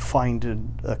is it to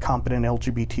find a competent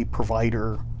LGBT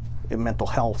provider in mental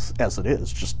health as it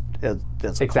is, just as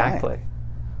a exactly.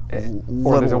 client?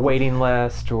 Or there's a waiting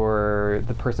list, or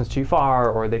the person's too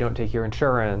far, or they don't take your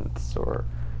insurance, or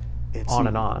on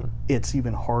and on. It's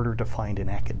even harder to find in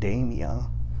academia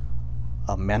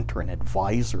a mentor, an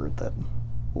advisor that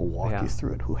will walk you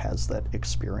through it, who has that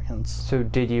experience. So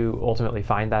did you ultimately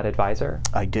find that advisor?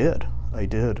 I did.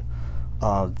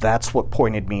 That's what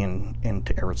pointed me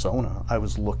into Arizona. I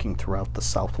was looking throughout the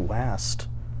Southwest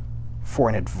for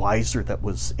an advisor that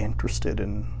was interested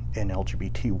in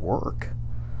LGBT work.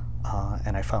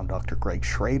 And I found Dr. Greg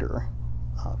Schrader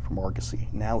from Argosy.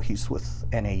 Now he's with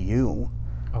NAU.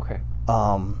 Okay.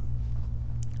 And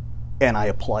I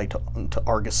applied to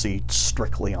Argosy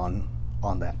strictly on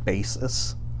that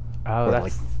basis. Oh,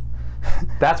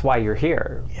 that's why you're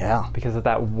here. Yeah. Because of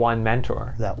that one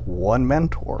mentor. That one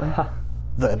mentor.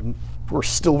 That we're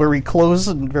still very close,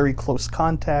 and very close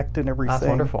contact and everything. That's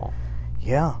wonderful.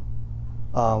 Yeah.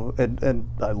 And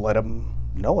I let him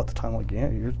know at the time, like, yeah,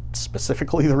 you're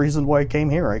specifically the reason why I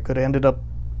came here. I could have ended up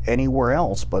anywhere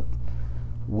else, but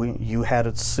you had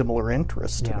a similar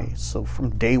interest to me. So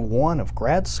from day one of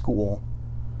grad school,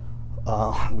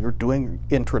 we were doing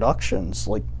introductions,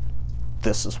 like,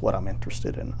 this is what I'm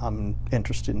interested in. I'm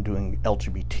interested in doing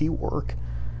LGBT work.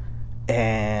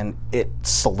 And it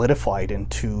solidified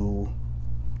into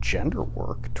gender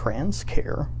work, trans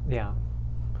care. Yeah.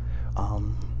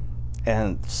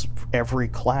 And every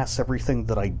class, everything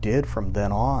that I did from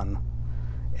then on,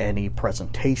 any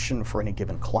presentation for any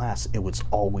given class, it was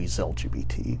always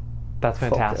LGBT. That's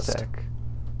fantastic.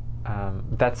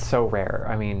 That's so rare.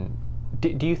 I mean,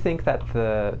 do you think that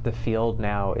the field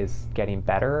now is getting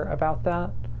better about that,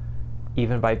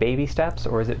 even by baby steps,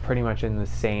 or is it pretty much in the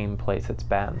same place it's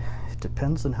been? It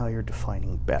depends on how you're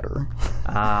defining better.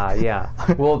 Yeah.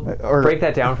 Well, break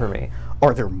that down for me.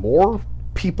 Are there more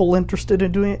people interested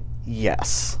in doing it?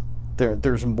 Yes.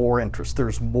 There's more interest.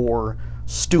 There's more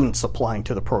students applying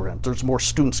to the program. There's more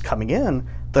students coming in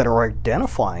that are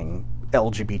identifying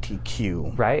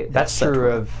LGBTQ. Right. That's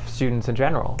true of students in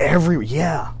general.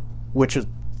 Which is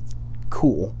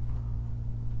cool.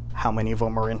 How many of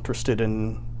them are interested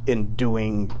in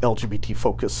doing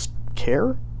LGBT-focused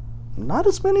care? Not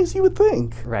as many as you would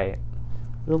think. Right.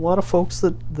 There are a lot of folks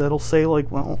that'll say,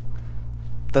 like, well,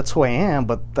 that's who I am,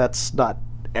 but that's not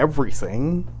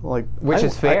everything. Like, which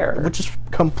is fair. Which is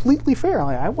completely fair.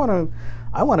 I want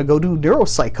to go do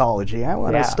neuropsychology. I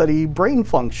want to study brain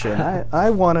function. I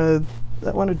want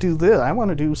to do this. I want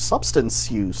to do substance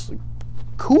use. Like,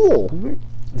 cool.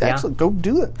 Actually, go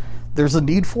do it. There's a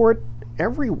need for it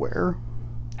everywhere.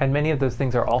 And many of those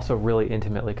things are also really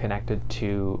intimately connected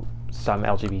to some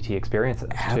LGBT experiences,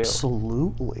 too.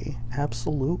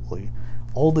 Absolutely.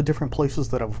 All the different places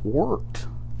that I've worked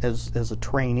as a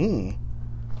trainee,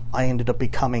 I ended up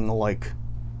becoming, like,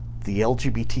 the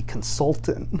LGBT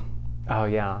consultant. Oh,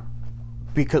 yeah.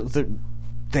 Because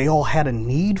they all had a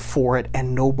need for it,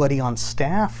 and nobody on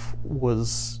staff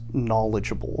was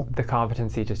knowledgeable. The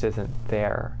competency just isn't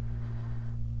there.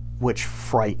 Which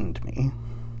frightened me.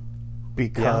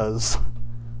 Because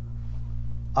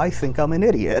I think I'm an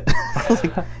idiot.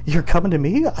 Like, you're coming to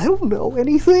me? I don't know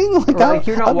anything. Like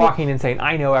you're not walking in saying,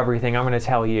 I know everything, I'm going to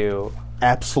tell you.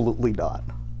 Absolutely not.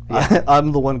 Yeah.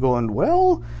 I'm the one going,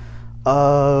 well,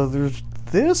 there's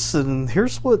this, and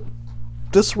here's what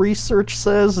this research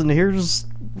says, and here's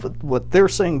what they're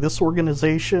saying, this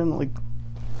organization, like,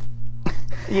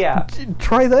 Yeah.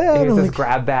 try that. Here's this like,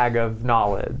 grab bag of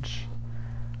knowledge.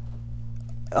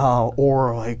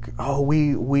 or like, oh,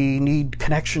 we need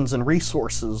connections and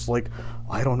resources. Like,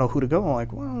 I don't know who to go. I'm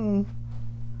like, well,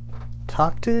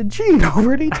 talk to Jean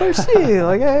over at HRC.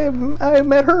 Like, I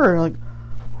met her. Like,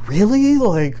 really?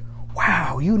 Like,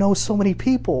 wow, you know so many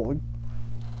people.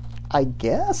 I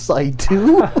guess I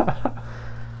do.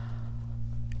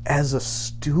 As a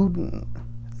student,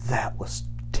 that was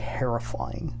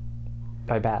terrifying.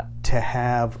 I bet. To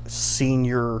have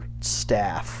senior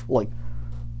staff, like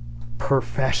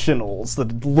professionals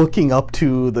that looking up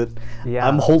to, that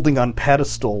I'm holding on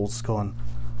pedestals, going,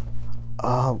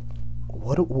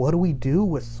 what do we do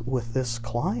with this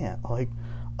client? Like,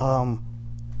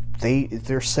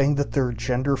 they're saying that they're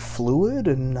gender fluid,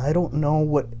 and I don't know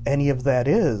what any of that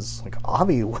is. Like,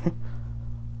 Avi,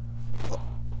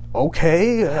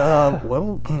 okay,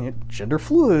 well, gender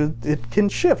fluid, it can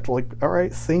shift. Like, all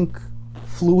right, think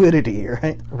fluidity,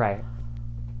 right? Right.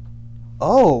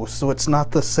 Oh, so it's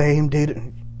not the same data.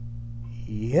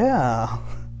 Yeah.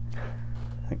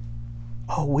 Like,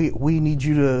 oh, we need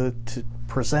you to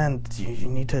present. We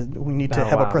need to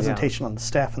have a presentation on the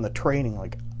staff and the training.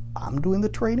 Like, I'm doing the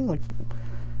training? Like,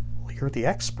 well, you're the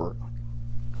expert.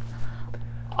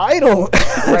 I don't.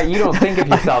 Right, you don't think of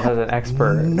yourself as an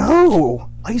expert.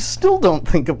 No, I still don't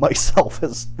think of myself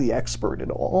as the expert at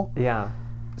all. Yeah.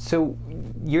 So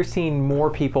you're seeing more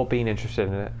people being interested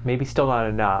in it, maybe still not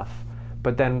enough,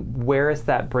 but then where is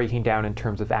that breaking down in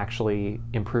terms of actually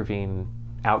improving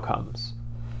outcomes?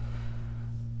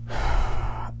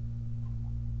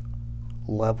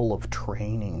 Level of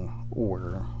training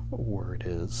where it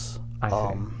is. I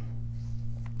see.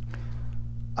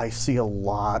 I see a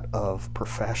lot of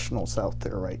professionals out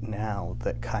there right now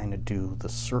that kind of do the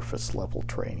surface level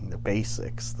training, the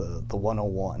basics, the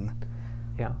 101,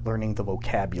 learning the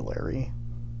vocabulary,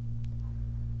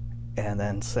 and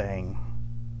then saying,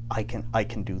 I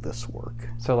can do this work.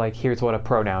 So, like, here's what a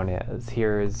pronoun is.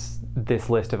 Here's this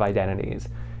list of identities.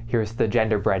 Here's the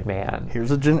genderbread man.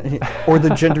 Here's or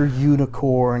the gender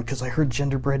unicorn, because I heard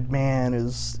genderbread man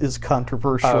is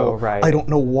controversial. Oh, right. I don't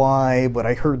know why, but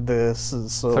I heard this.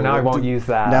 And so now I won't use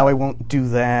that. Now I won't do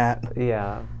that.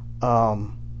 Yeah.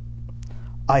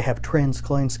 I have trans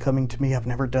clients coming to me. I've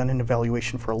never done an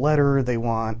evaluation for a letter. They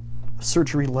want a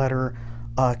surgery letter.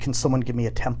 Can someone give me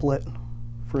a template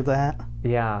for that?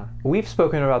 Yeah. We've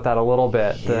spoken about that a little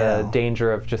bit, the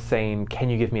danger of just saying, can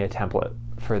you give me a template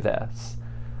for this?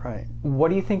 Right. What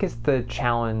do you think is the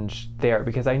challenge there?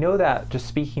 Because I know that just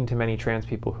speaking to many trans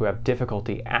people who have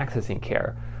difficulty accessing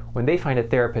care, when they find a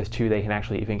therapist who they can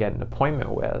actually even get an appointment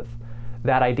with,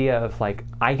 that idea of like,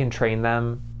 I can train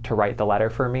them to write the letter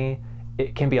for me,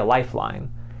 it can be a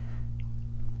lifeline.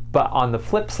 But on the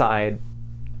flip side,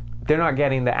 they're not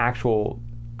getting the actual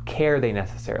care they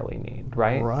necessarily need,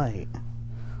 right? Right.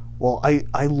 Well,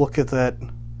 I look at that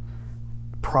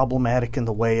problematic in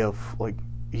the way of like,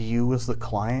 you as the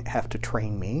client have to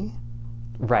train me.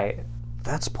 Right.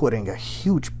 That's putting a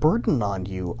huge burden on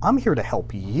you. I'm here to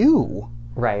help you.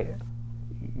 Right.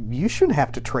 You shouldn't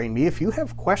have to train me. If you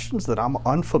have questions that I'm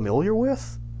unfamiliar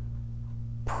with,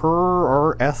 per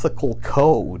our ethical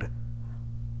code,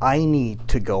 I need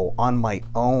to go on my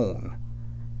own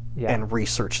and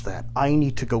research that. I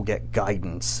need to go get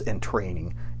guidance and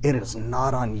training. It is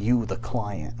not on you, the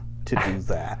client, to do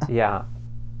that. Yeah.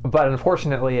 But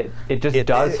unfortunately, it just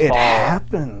does fall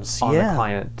happens, on the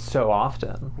client so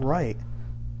often. Right.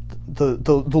 The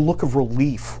look of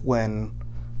relief when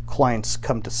clients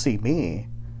come to see me,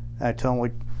 I tell them,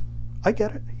 like, I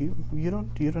get it. You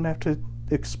don't have to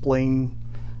explain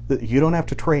that. You don't have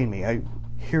to train me.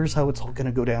 Here's how it's all going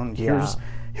to go down.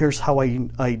 Here's how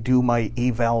I do my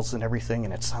evals and everything,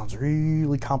 and it sounds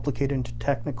really complicated and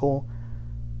technical.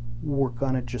 We're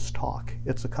gonna just talk.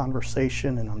 It's a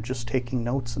conversation, and I'm just taking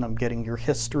notes, and I'm getting your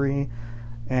history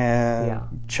and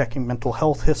checking mental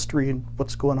health history and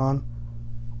what's going on.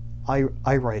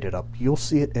 I write it up. You'll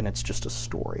see it, and it's just a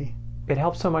story. It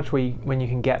helps so much when you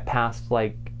can get past,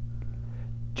 like,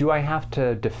 do I have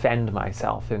to defend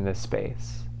myself in this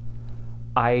space?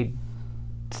 I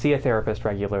see a therapist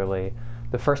regularly.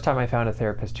 The first time I found a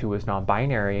therapist who was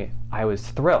non-binary, I was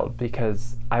thrilled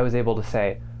because I was able to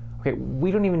say, okay, we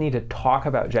don't even need to talk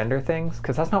about gender things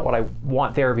because that's not what I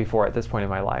want therapy for at this point in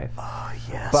my life. Oh,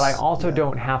 yes. But I also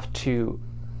don't have to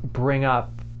bring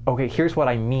up, okay, here's what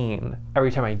I mean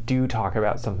every time I do talk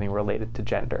about something related to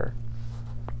gender.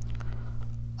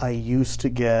 I used to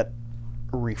get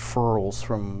referrals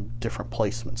from different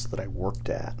placements that I worked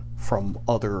at from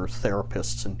other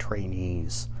therapists and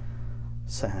trainees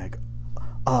saying,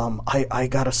 I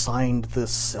got assigned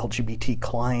this LGBT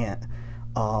client.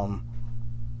 I'm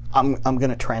going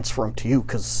to transfer him to you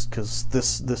because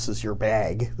this is your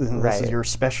bag. This is your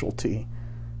specialty.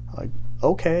 Like,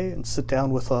 okay, and sit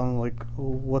down with them. Like,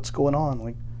 what's going on?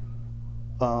 Like,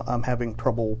 I'm having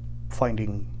trouble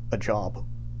finding a job.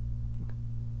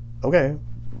 Okay,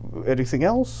 anything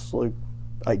else? Like,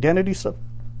 identity stuff?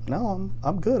 No,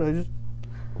 I'm good. I just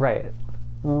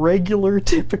regular,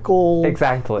 typical.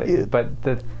 Exactly. But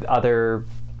the other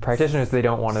practitioners, they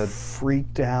don't want to.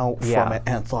 Freaked out from it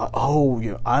and thought,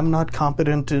 I'm not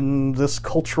competent in this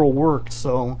cultural work,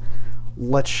 so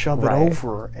let's shove it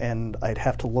over. And I'd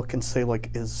have to look and say, like,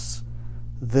 is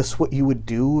this what you would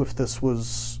do if this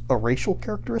was a racial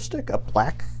characteristic? A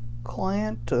black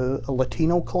client? A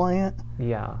Latino client?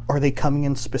 Yeah. Are they coming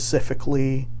in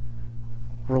specifically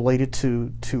related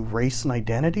to race and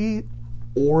identity?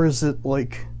 Or is it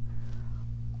like,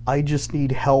 I just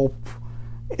need help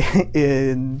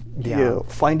in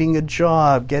finding a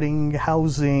job, getting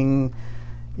housing,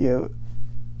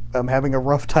 I'm having a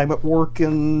rough time at work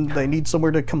and I need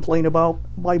somewhere to complain about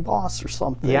my boss or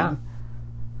something. Yeah.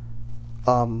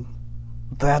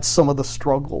 That's some of the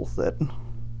struggle that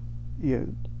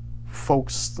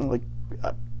folks like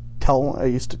I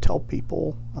used to tell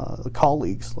people,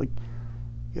 colleagues, like,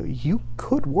 you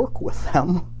could work with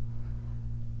them.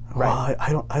 Right.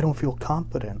 I don't feel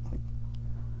competent.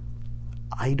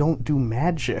 I don't do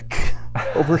magic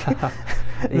over here.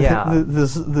 Yeah.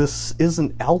 This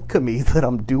isn't alchemy that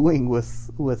I'm doing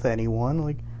with anyone.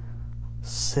 Like,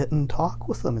 sit and talk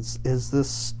with them. Is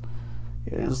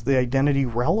the identity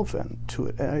relevant to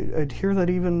it? I'd hear that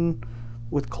even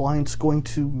with clients going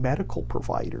to medical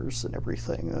providers and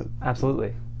everything.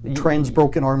 Absolutely. Trans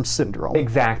broken arm syndrome.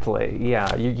 Exactly.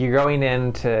 Yeah. You're going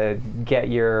in to get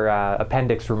your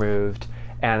appendix removed,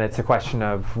 and it's a question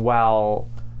of, well,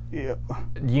 you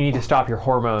need to stop your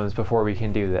hormones before we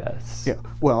can do this. Yeah.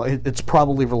 Well, it's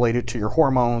probably related to your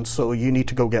hormones, so you need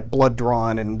to go get blood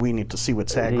drawn, and we need to see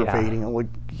what's aggravating. Like,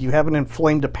 you have an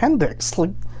inflamed appendix.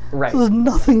 Like, there's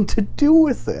nothing to do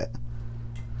with it.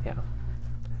 Yeah.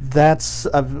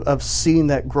 I've seen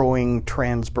that growing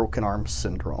trans broken arm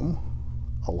syndrome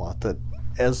a lot. That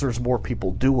as there's more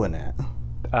people doing it,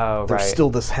 there's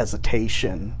still this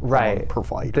hesitation among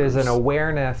providers. There's an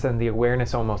awareness, and the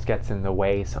awareness almost gets in the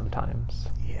way sometimes.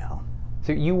 Yeah.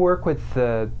 So you work with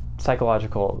the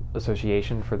Psychological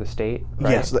Association for the state,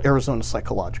 right? Yes, the Arizona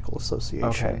Psychological Association.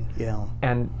 Okay. Yeah.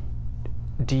 And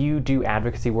do you do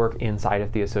advocacy work inside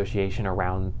of the association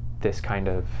around this kind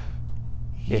of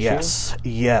issue?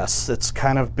 Yes. It's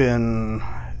kind of been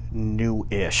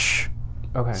new-ish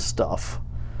stuff.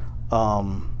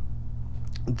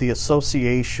 The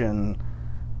association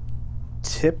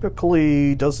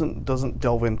typically doesn't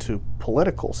delve into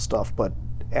political stuff, but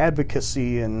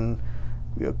advocacy and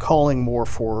calling more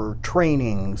for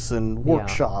trainings and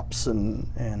workshops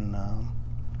and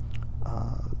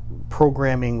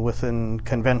programming within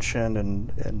convention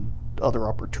and other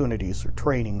opportunities or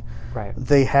training. Right.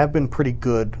 They have been pretty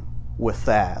good with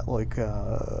that. Like,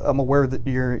 I'm aware that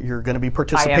you're going to be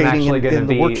participating in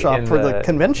the workshop for the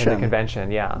convention. In the convention,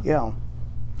 yeah. Yeah.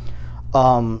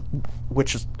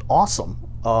 Which is awesome.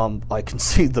 I can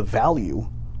see the value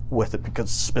with it because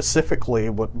specifically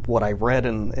what I read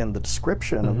in the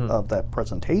description of that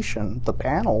presentation, the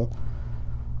panel,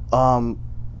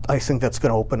 I think that's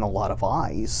going to open a lot of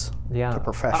eyes to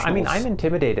professionals. I mean, I'm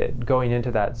intimidated going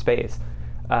into that space,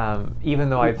 even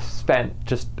though I've spent,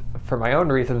 just for my own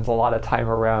reasons, a lot of time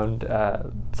around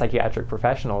psychiatric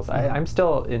professionals. I'm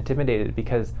still intimidated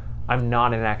because I'm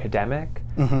not an academic,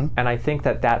 and I think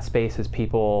that space is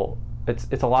people.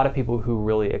 It's a lot of people who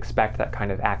really expect that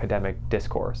kind of academic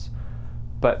discourse,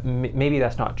 but maybe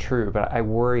that's not true. But I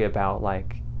worry about,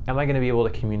 like, am I going to be able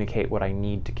to communicate what I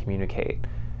need to communicate?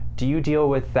 Do you deal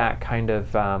with that kind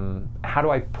of, how do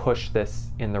I push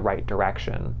this in the right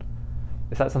direction?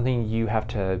 Is that something you have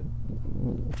to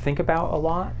think about a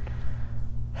lot?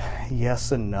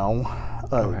 Yes and no.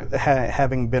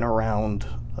 Having been around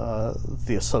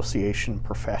the association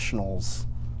professionals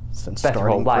since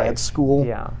starting grad school,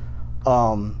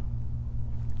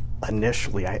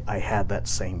 initially I had that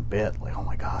same bit, like, oh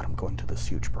my God, I'm going to this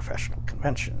huge professional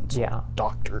convention. So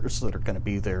doctors that are going to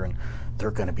be there, and they're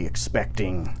going to be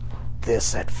expecting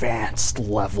this advanced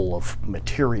level of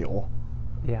material.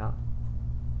 Yeah.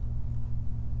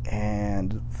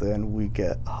 And then we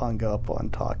get hung up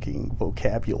on talking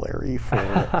vocabulary for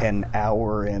an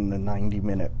hour and a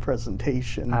 90-minute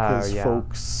presentation because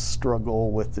folks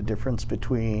struggle with the difference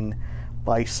between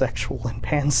bisexual and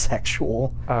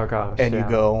pansexual. Oh gosh. And you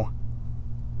go,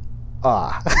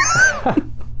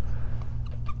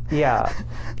 Yeah.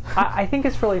 I think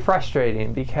it's really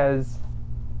frustrating because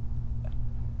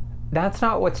that's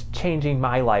not what's changing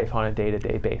my life on a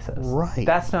day-to-day basis. Right.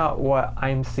 That's not what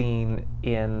I'm seeing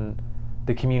in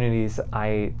the communities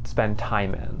I spend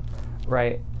time in,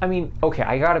 right? I mean, okay,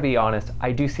 I gotta be honest,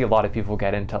 I do see a lot of people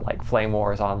get into like flame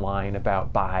wars online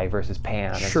about bi versus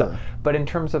pan and Sure. stuff. But in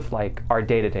terms of like our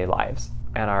day-to-day lives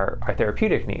and our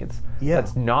therapeutic needs,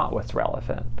 that's not what's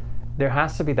relevant. There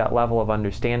has to be that level of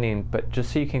understanding, but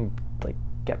just so you can like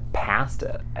get past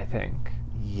it, I think.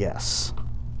 Yes.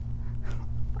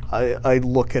 I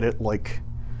look at it like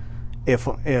if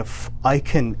I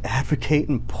can advocate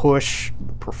and push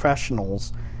the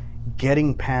professionals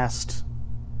getting past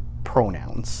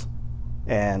pronouns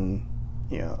and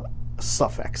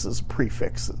suffixes,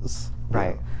 prefixes,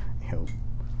 right?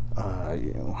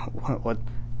 What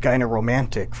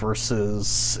gyneromantic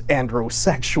versus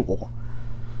androsexual.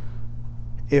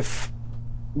 If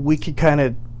we could kind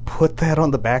of put that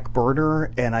on the back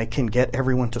burner and I can get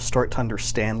everyone to start to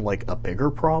understand like a bigger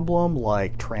problem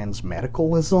like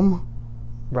transmedicalism,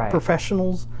 right?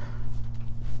 Professionals,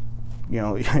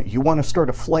 you want to start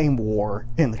a flame war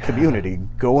in the community,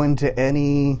 go into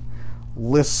any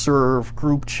listserv,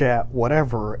 group chat,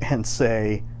 whatever, and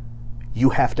say you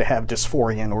have to have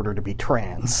dysphoria in order to be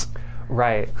trans.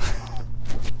 Right.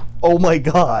 Oh my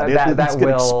God, it's going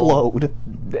to explode.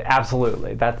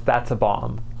 Absolutely. That's a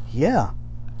bomb. Yeah.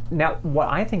 Now, what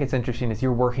I think is interesting is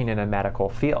you're working in a medical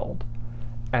field.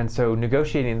 And so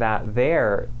negotiating that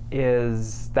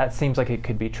seems like it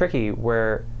could be tricky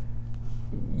where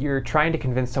you're trying to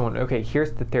convince someone, okay,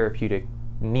 here's the therapeutic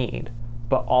need,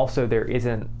 but also there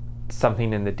isn't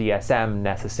something in the DSM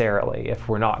necessarily if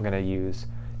we're not going to use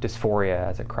dysphoria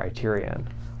as a criterion.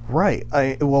 Right.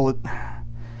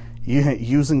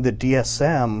 Using the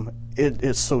DSM, it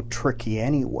is so tricky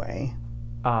anyway.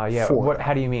 Yeah.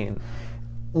 How do you mean?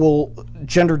 Well,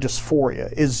 gender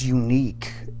dysphoria is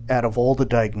unique out of all the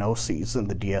diagnoses in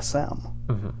the DSM.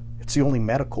 Mm-hmm. It's the only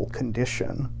medical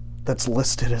condition that's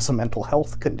listed as a mental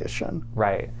health condition.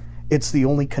 Right. It's the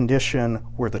only condition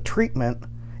where the treatment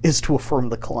is to affirm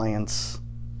the client's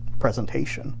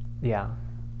presentation. Yeah.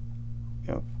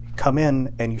 You come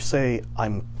in and you say,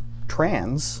 I'm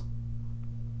trans.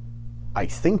 I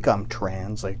think I'm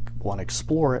trans. I want to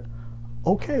explore it.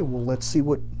 Okay, well, let's see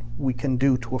what we can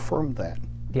do to affirm that.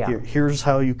 Yeah. Here's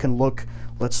how you can look.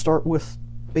 Let's start with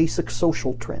basic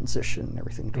social transition and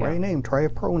everything. Try a name, try a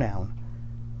pronoun.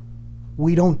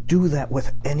 We don't do that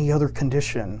with any other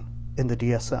condition in the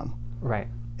DSM. Right.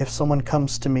 If someone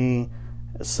comes to me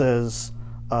and says,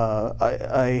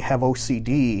 I have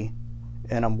OCD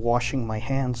and I'm washing my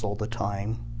hands all the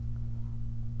time,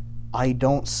 I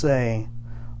don't say,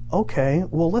 okay,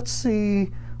 well, let's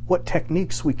see what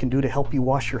techniques we can do to help you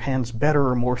wash your hands better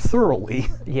or more thoroughly.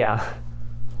 Yeah.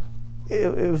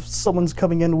 If someone's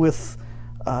coming in with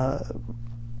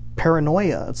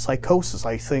paranoia, psychosis,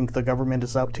 I think the government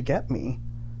is out to get me,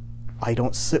 I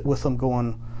don't sit with them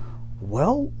going,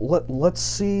 well, let's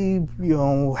see,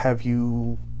 have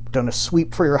you done a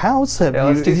sweep for your house?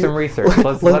 Let's do some research.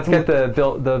 Let's get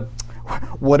the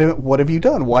What have you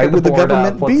done? Why would the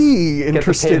government be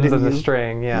interested in the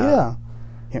string? Yeah.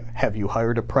 Have you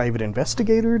hired a private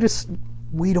investigator?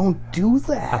 We don't do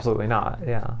that. Absolutely not.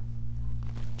 Yeah.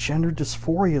 Gender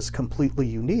dysphoria is completely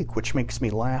unique, which makes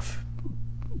me laugh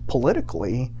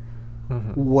politically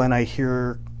when I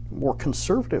hear more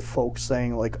conservative folks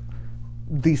saying, like,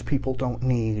 these people don't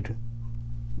need,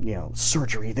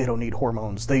 surgery. They don't need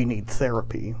hormones. They need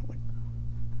therapy. Like,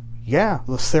 yeah,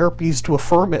 the therapy's to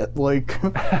affirm it. Like,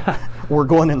 we're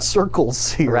going in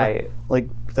circles here. Right. Like,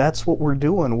 that's what we're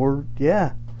doing.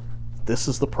 This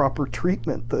is the proper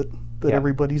treatment that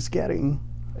everybody's getting.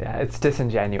 Yeah, it's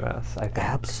disingenuous, I think.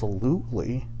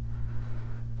 Absolutely.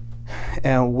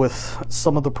 And with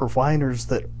some of the providers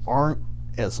that aren't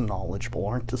as knowledgeable,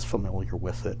 aren't as familiar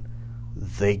with it,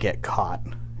 they get caught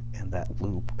in that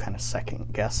loop, kind of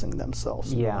second guessing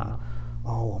themselves. Yeah. Going,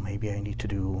 oh, well, maybe I need to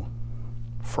do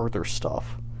further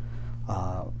stuff.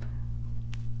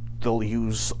 They'll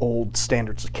use old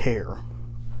standards of care.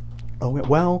 Oh,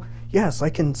 well, yes, I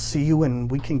can see you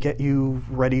and we can get you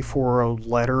ready for a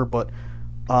letter, but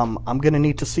I'm going to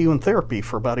need to see you in therapy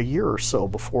for about a year or so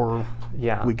before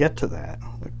we get to that.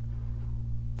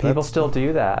 People still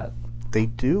do that. They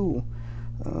do.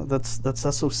 That's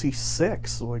SOC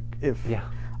 6. Like, if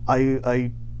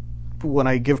I when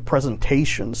I give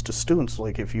presentations to students,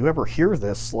 like, if you ever hear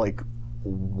this, like,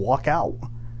 walk out.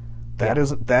 That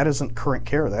isn't current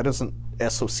care. That isn't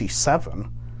SOC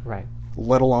 7. Right.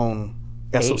 Let alone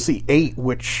SOC 8,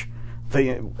 which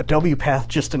WPATH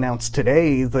just announced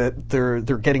today that they're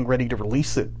getting ready to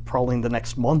release it probably in the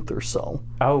next month or so.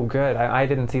 Oh, good. I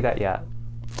didn't see that yet.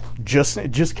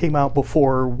 It just came out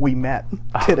before we met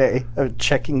today.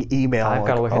 Checking email. I've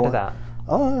got to look into that.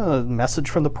 Message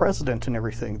from the president and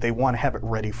everything. They want to have it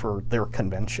ready for their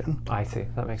convention. I see.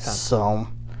 That makes sense. So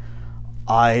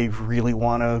I really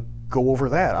want to go over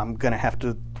that. I'm going to have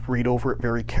to read over it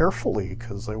very carefully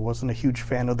because I wasn't a huge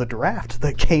fan of the draft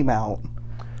that came out.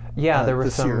 Yeah, there was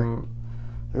this some. Year.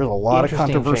 There was a lot of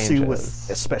controversy changes. with,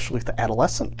 especially with the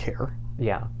adolescent care.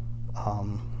 Yeah.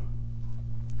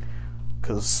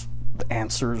 Because the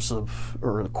answers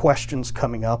or the questions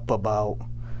coming up about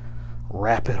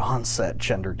rapid onset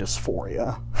gender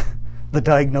dysphoria, the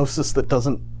diagnosis that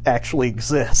doesn't actually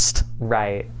exist.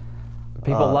 Right.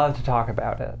 People love to talk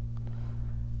about it.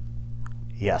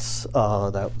 Yes,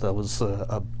 that was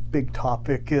a big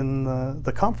topic in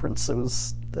the conference. That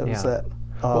was that.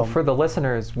 Well, for the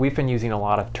listeners, we've been using a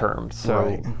lot of terms. So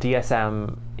right.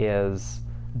 DSM is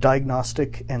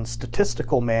Diagnostic and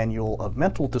Statistical Manual of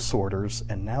Mental Disorders,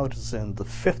 and now it is in the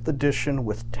 5th edition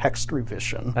with text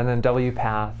revision. And then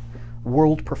WPATH,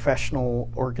 World Professional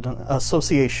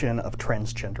Association of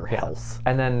Transgender Health.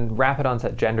 And then rapid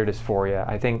onset gender dysphoria.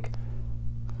 I think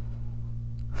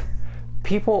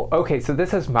people, okay, so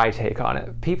this is my take on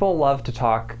it. People love to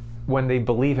talk, when they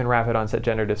believe in rapid onset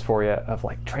gender dysphoria, of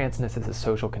like transness is a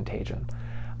social contagion.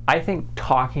 I think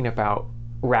talking about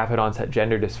rapid onset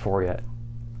gender dysphoria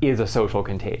is a social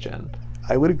contagion.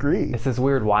 I would agree. It's this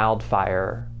weird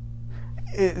wildfire.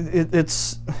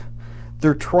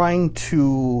 They're trying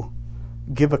to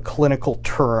give a clinical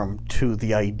term to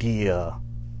the idea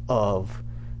of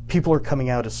people are coming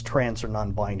out as trans or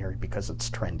non-binary because it's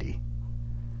trendy.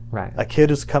 Right. A kid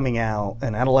is coming out,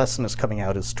 an adolescent is coming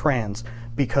out as trans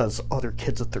because other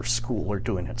kids at their school are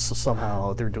doing it. So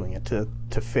somehow they're doing it to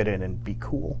fit in and be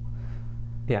cool.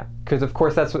 Yeah, because of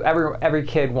course that's what every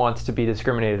kid wants, to be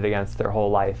discriminated against their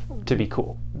whole life to be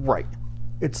cool. Right.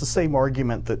 It's the same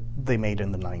argument that they made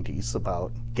in the 90s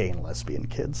about gay and lesbian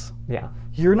kids. Yeah.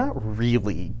 You're not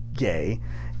really gay.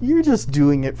 You're just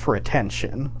doing it for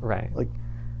attention. Right. Like,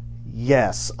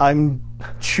 yes, I'm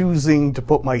choosing to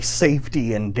put my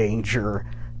safety in danger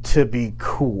to be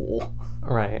cool.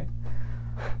 Right.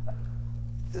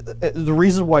 The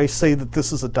reason why I say that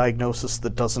this is a diagnosis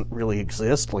that doesn't really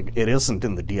exist, like it isn't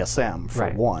in the DSM for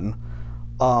one,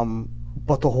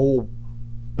 but the whole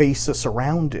basis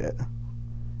around it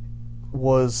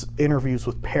was interviews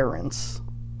with parents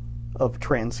of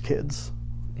trans kids.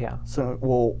 Yeah. So,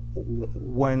 well,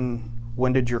 when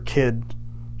did your kid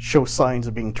show signs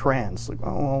of being trans? Like,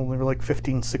 oh, well, they were like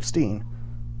 15, 16.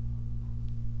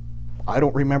 I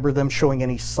don't remember them showing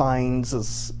any signs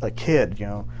as a kid, you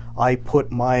know. I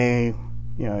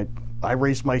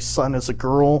raised my son as a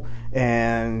girl,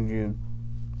 and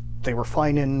they were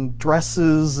fine in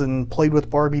dresses and played with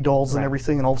Barbie dolls and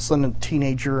everything, and all of a sudden, a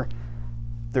teenager,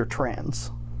 they're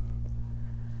trans.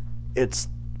 It's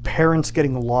parents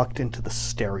getting locked into the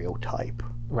stereotype.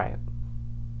 Right.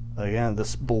 Again,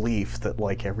 this belief that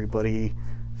like everybody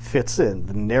fits in,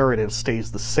 the narrative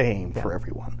stays the same for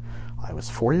everyone. I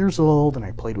was 4 years old and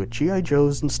I played with G.I.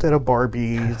 Joes instead of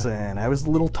Barbies, and I was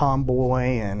a little tomboy,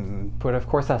 and... But of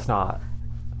course that's not.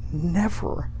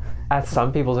 Never. That's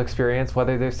some people's experience,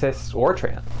 whether they're cis or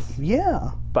trans.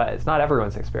 Yeah. But it's not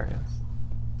everyone's experience.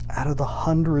 Out of the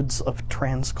hundreds of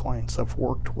trans clients I've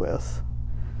worked with,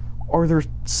 are there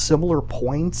similar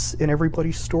points in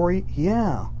everybody's story?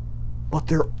 Yeah. But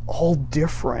they're all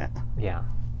different. Yeah.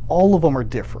 All of them are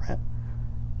different.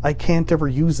 I can't ever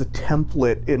use a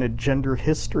template in a gender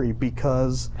history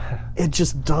because it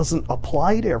just doesn't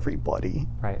apply to everybody.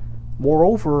 Right.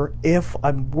 Moreover, if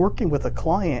I'm working with a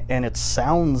client and it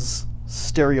sounds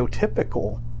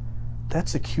stereotypical,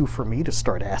 that's a cue for me to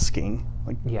start asking,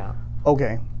 like,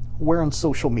 okay, where on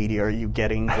social media are you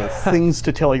getting the things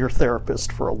to tell your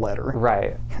therapist for a letter?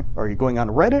 Right. Are you going on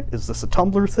Reddit? Is this a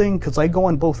Tumblr thing? Because I go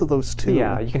on both of those too.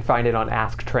 Yeah, you can find it on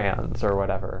Ask Trans or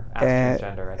whatever. Ask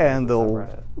Transgender. And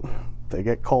they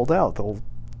get called out. They'll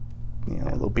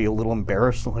be a little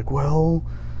embarrassed. They're like, well,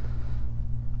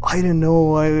 I didn't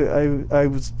know I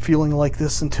was feeling like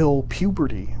this until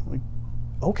puberty. Like,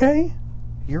 okay,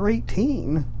 you're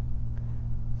 18.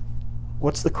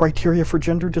 What's the criteria for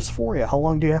gender dysphoria? How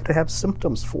long do you have to have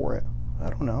symptoms for it? I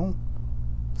don't know.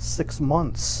 6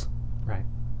 months. Right.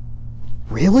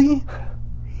 Really?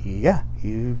 Yeah.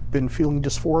 You've been feeling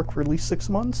dysphoric for at least 6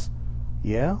 months?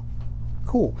 Yeah.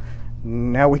 Cool.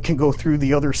 Now we can go through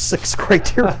the other 6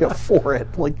 criteria for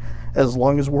it. Like, as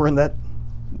long as we're in that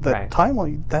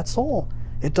timeline, that's all.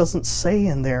 It doesn't say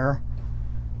in there,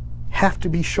 have to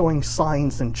be showing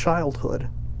signs in childhood.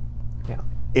 Yeah.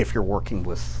 If you're working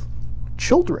with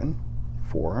children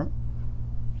for it,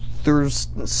 there's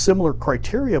similar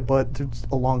criteria, but there's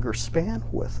a longer span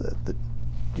with it that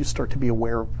you start to be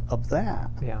aware of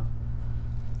that. Yeah.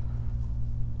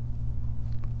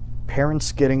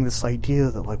 Parents getting this idea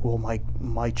that, like, well,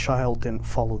 my child didn't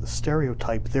follow the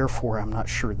stereotype, therefore I'm not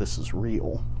sure this is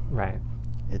real. Right.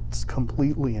 It's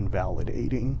completely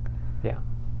invalidating. Yeah.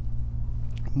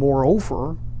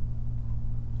 Moreover,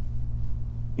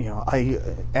 I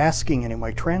asking any of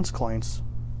my trans clients,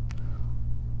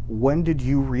 when did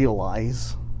you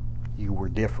realize you were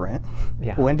different?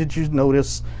 Yeah. When did you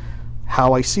notice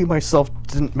how I see myself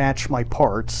didn't match my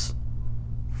parts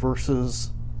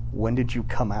versus when did you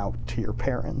come out to your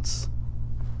parents?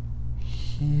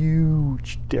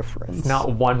 Huge difference. It's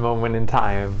not one moment in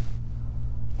time.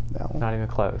 No. Not even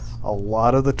close. A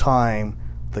lot of the time,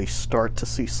 they start to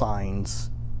see signs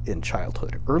in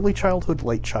childhood. Early childhood,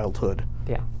 late childhood,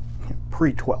 Yeah.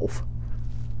 pre-12.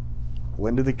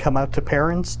 When do they come out to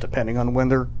parents? Depending on when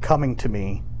they're coming to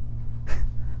me.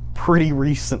 Pretty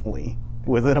recently,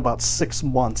 within about 6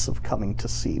 months of coming to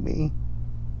see me.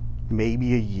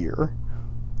 Maybe a year.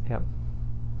 Yep.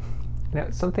 Now,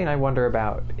 something I wonder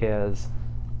about is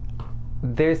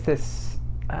there's this,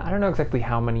 I don't know exactly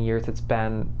how many years it's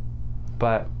been,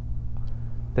 but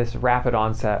this rapid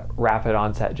onset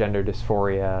gender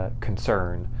dysphoria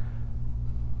concern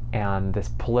and this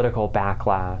political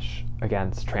backlash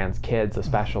against trans kids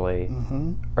especially.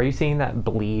 Mm-hmm. Are you seeing that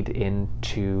bleed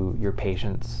into your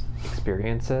patients'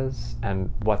 experiences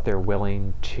and what they're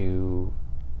willing to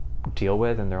deal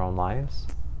with in their own lives?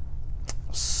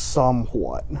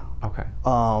 Somewhat. Okay.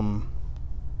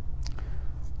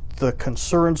 The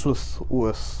concerns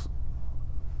with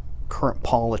current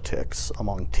politics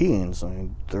among teens, I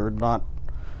mean, they're not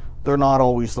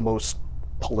always the most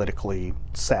politically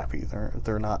savvy.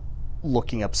 They're not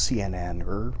looking up CNN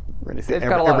or anything. They've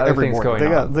got a lot of other things going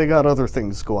on. They got other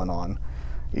things going on.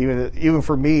 Even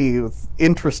for me, with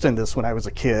interest in this when I was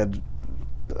a kid,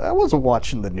 I wasn't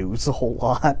watching the news a whole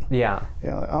lot. Yeah.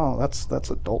 Oh, that's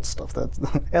adult stuff.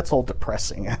 That's all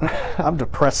depressing. I'm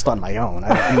depressed on my own.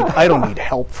 I don't need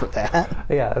help for that.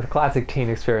 Yeah, the classic teen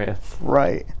experience.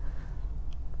 Right.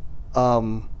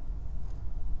 The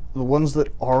ones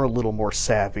that are a little more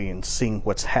savvy and seeing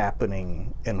what's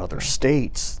happening in other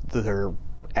states, they're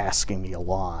asking me a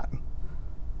lot.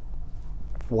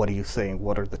 What do you think?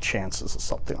 What are the chances of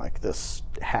something like this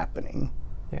happening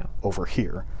over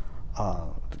here?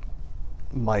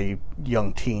 My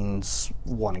young teens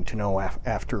wanting to know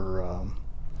after,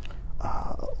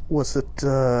 was it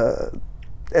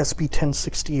SB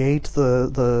 1068? There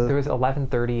was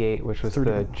 1138, which was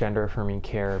the gender affirming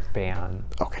care ban.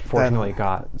 Okay. Fortunately,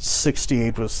 got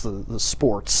 68 was the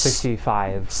sports.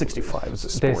 65. 65 was the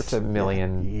sports. There's a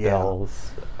million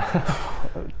bills.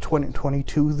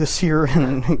 2022 this year,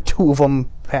 and 2 of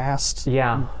them passed.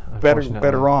 Yeah.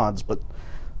 Better odds, but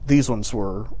these ones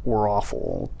were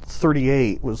awful.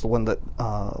 38 was the one that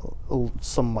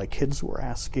some of my kids were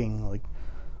asking, like,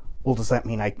 well, does that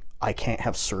mean I can't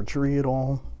have surgery at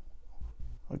all?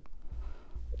 Like,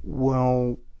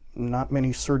 well, not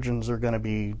many surgeons are going to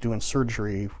be doing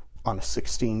surgery on a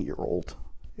 16-year-old.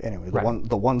 Anyway,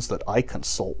 the ones that I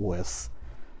consult with,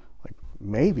 like,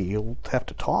 maybe you'll have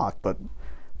to talk, but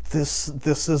this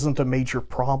isn't a major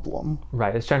problem.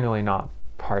 Right, it's generally not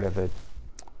part of it.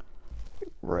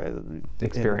 Right.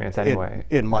 Experience anyway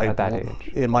at that age.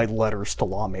 In my letters to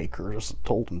lawmakers,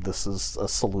 told them this is a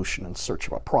solution in search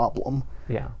of a problem.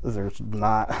 Yeah.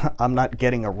 I'm not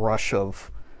getting a rush of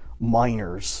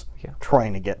minors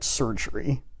trying to get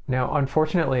surgery. Now,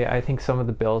 unfortunately, I think some of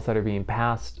the bills that are being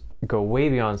passed go way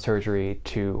beyond surgery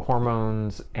to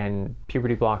hormones and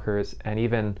puberty blockers and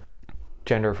even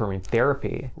gender affirming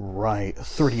therapy. Right.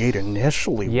 38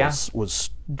 initially was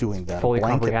doing that. Fully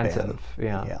comprehensive.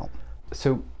 Yeah.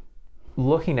 So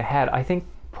looking ahead, I think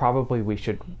probably we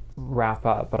should wrap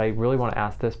up, but I really want to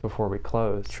ask this before we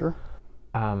close. Sure.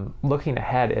 Looking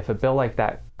ahead, if a bill like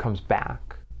that comes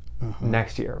back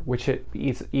next year, which it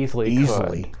easily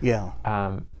could. Yeah.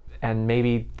 And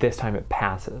maybe this time it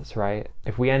passes, right?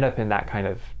 If we end up in that kind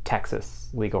of Texas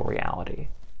legal reality,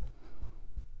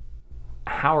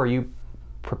 how are you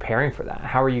preparing for that?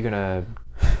 How are you going to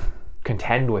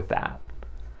contend with that?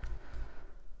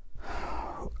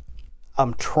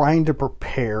 I'm trying to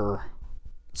prepare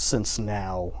since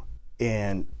now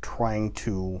and trying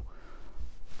to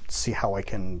see how I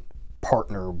can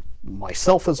partner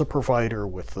myself as a provider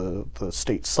with the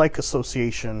state psych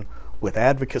association, with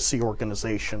advocacy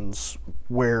organizations,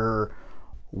 where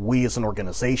we as an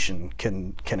organization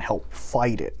can help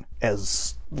fight it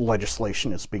as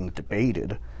legislation is being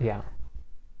debated. Yeah.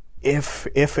 If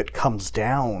it comes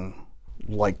down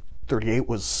like 38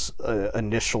 was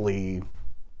initially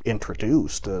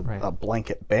introduced, a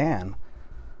blanket ban,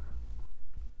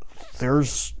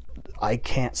 I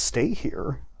can't stay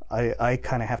here. I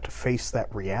kind of have to face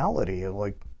that reality.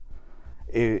 Like,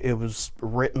 it was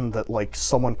written that like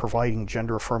someone providing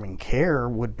gender affirming care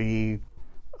would be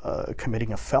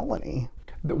committing a felony.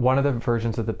 One of the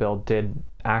versions of the bill did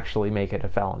actually make it a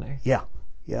felony. Yeah.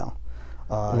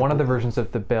 One of the versions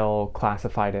of the bill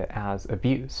classified it as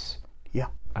abuse. Yeah.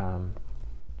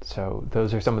 So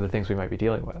those are some of the things we might be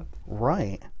dealing with.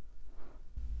 Right.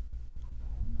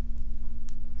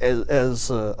 As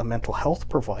a mental health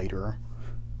provider,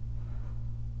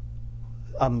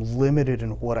 I'm limited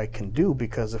in what I can do,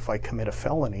 because if I commit a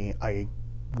felony, I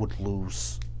would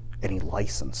lose any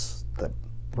license that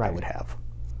I would have.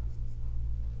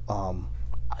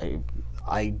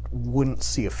 I wouldn't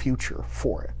see a future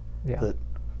for it. Yeah. That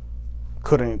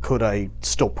could I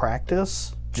still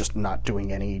practice, just not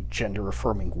doing any gender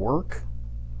affirming work?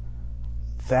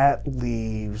 That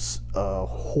leaves a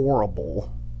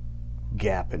horrible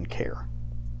gap in care.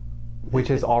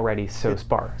 Which is already so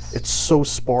sparse. It's so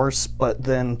sparse, but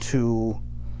then to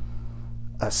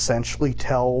essentially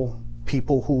tell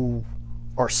people who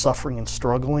are suffering and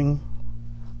struggling,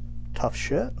 tough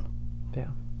shit. Yeah.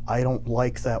 I don't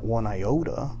like that one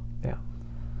iota. Yeah.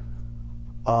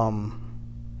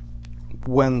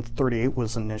 When 38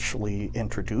 was initially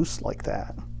introduced like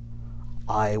that,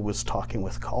 I was talking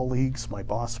with colleagues, my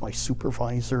boss, my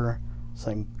supervisor,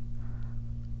 saying,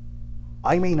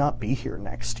 I may not be here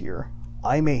next year.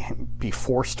 I may be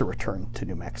forced to return to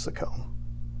New Mexico.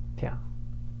 Yeah.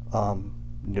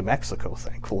 New Mexico,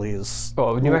 thankfully, is...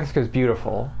 Oh, New Mexico is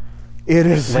beautiful. It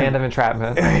is... Land of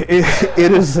entrapment. It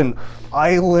is an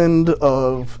island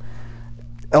of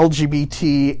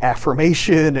LGBT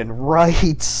affirmation and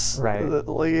rights. Right.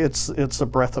 It's a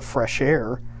breath of fresh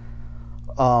air.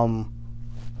 I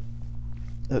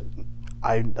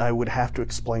would have to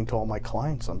explain to all my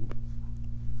clients,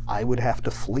 I would have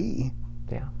to flee.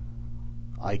 Yeah.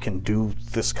 I can do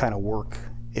this kind of work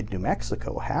in New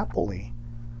Mexico happily.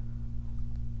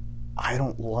 I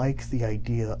don't like the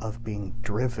idea of being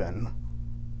driven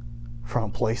from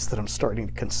a place that I'm starting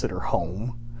to consider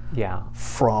home. Yeah.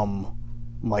 From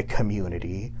my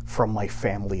community, from my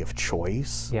family of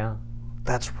choice. Yeah.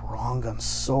 That's wrong on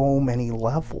so many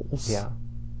levels. Yeah.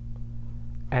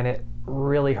 And it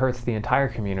really hurts the entire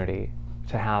community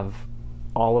to have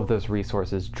all of those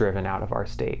resources driven out of our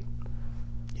state.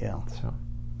 Yeah. So.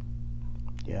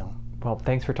 Yeah. Well,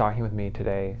 thanks for talking with me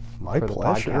today My for the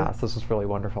pleasure. podcast. This was really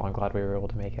wonderful. I'm glad we were able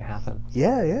to make it happen.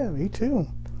 Yeah, me too.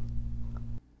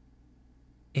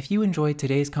 If you enjoyed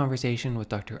today's conversation with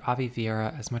Dr. Avi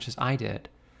Vieira as much as I did,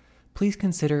 please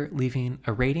consider leaving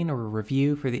a rating or a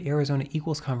review for the Arizona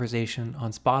Equals Conversation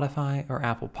on Spotify or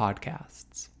Apple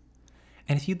Podcasts.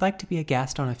 And if you'd like to be a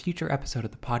guest on a future episode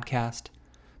of the podcast,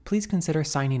 please consider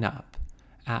signing up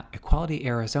at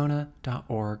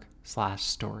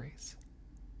equalityarizona.org/stories.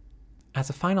 As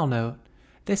a final note,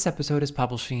 this episode is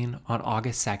publishing on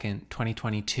August 2nd,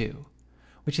 2022,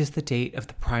 which is the date of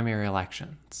the primary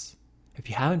elections. If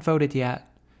you haven't voted yet,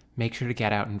 make sure to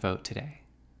get out and vote today.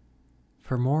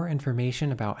 For more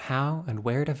information about how and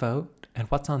where to vote and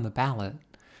what's on the ballot,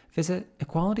 visit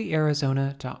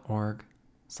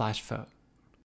equalityarizona.org/vote.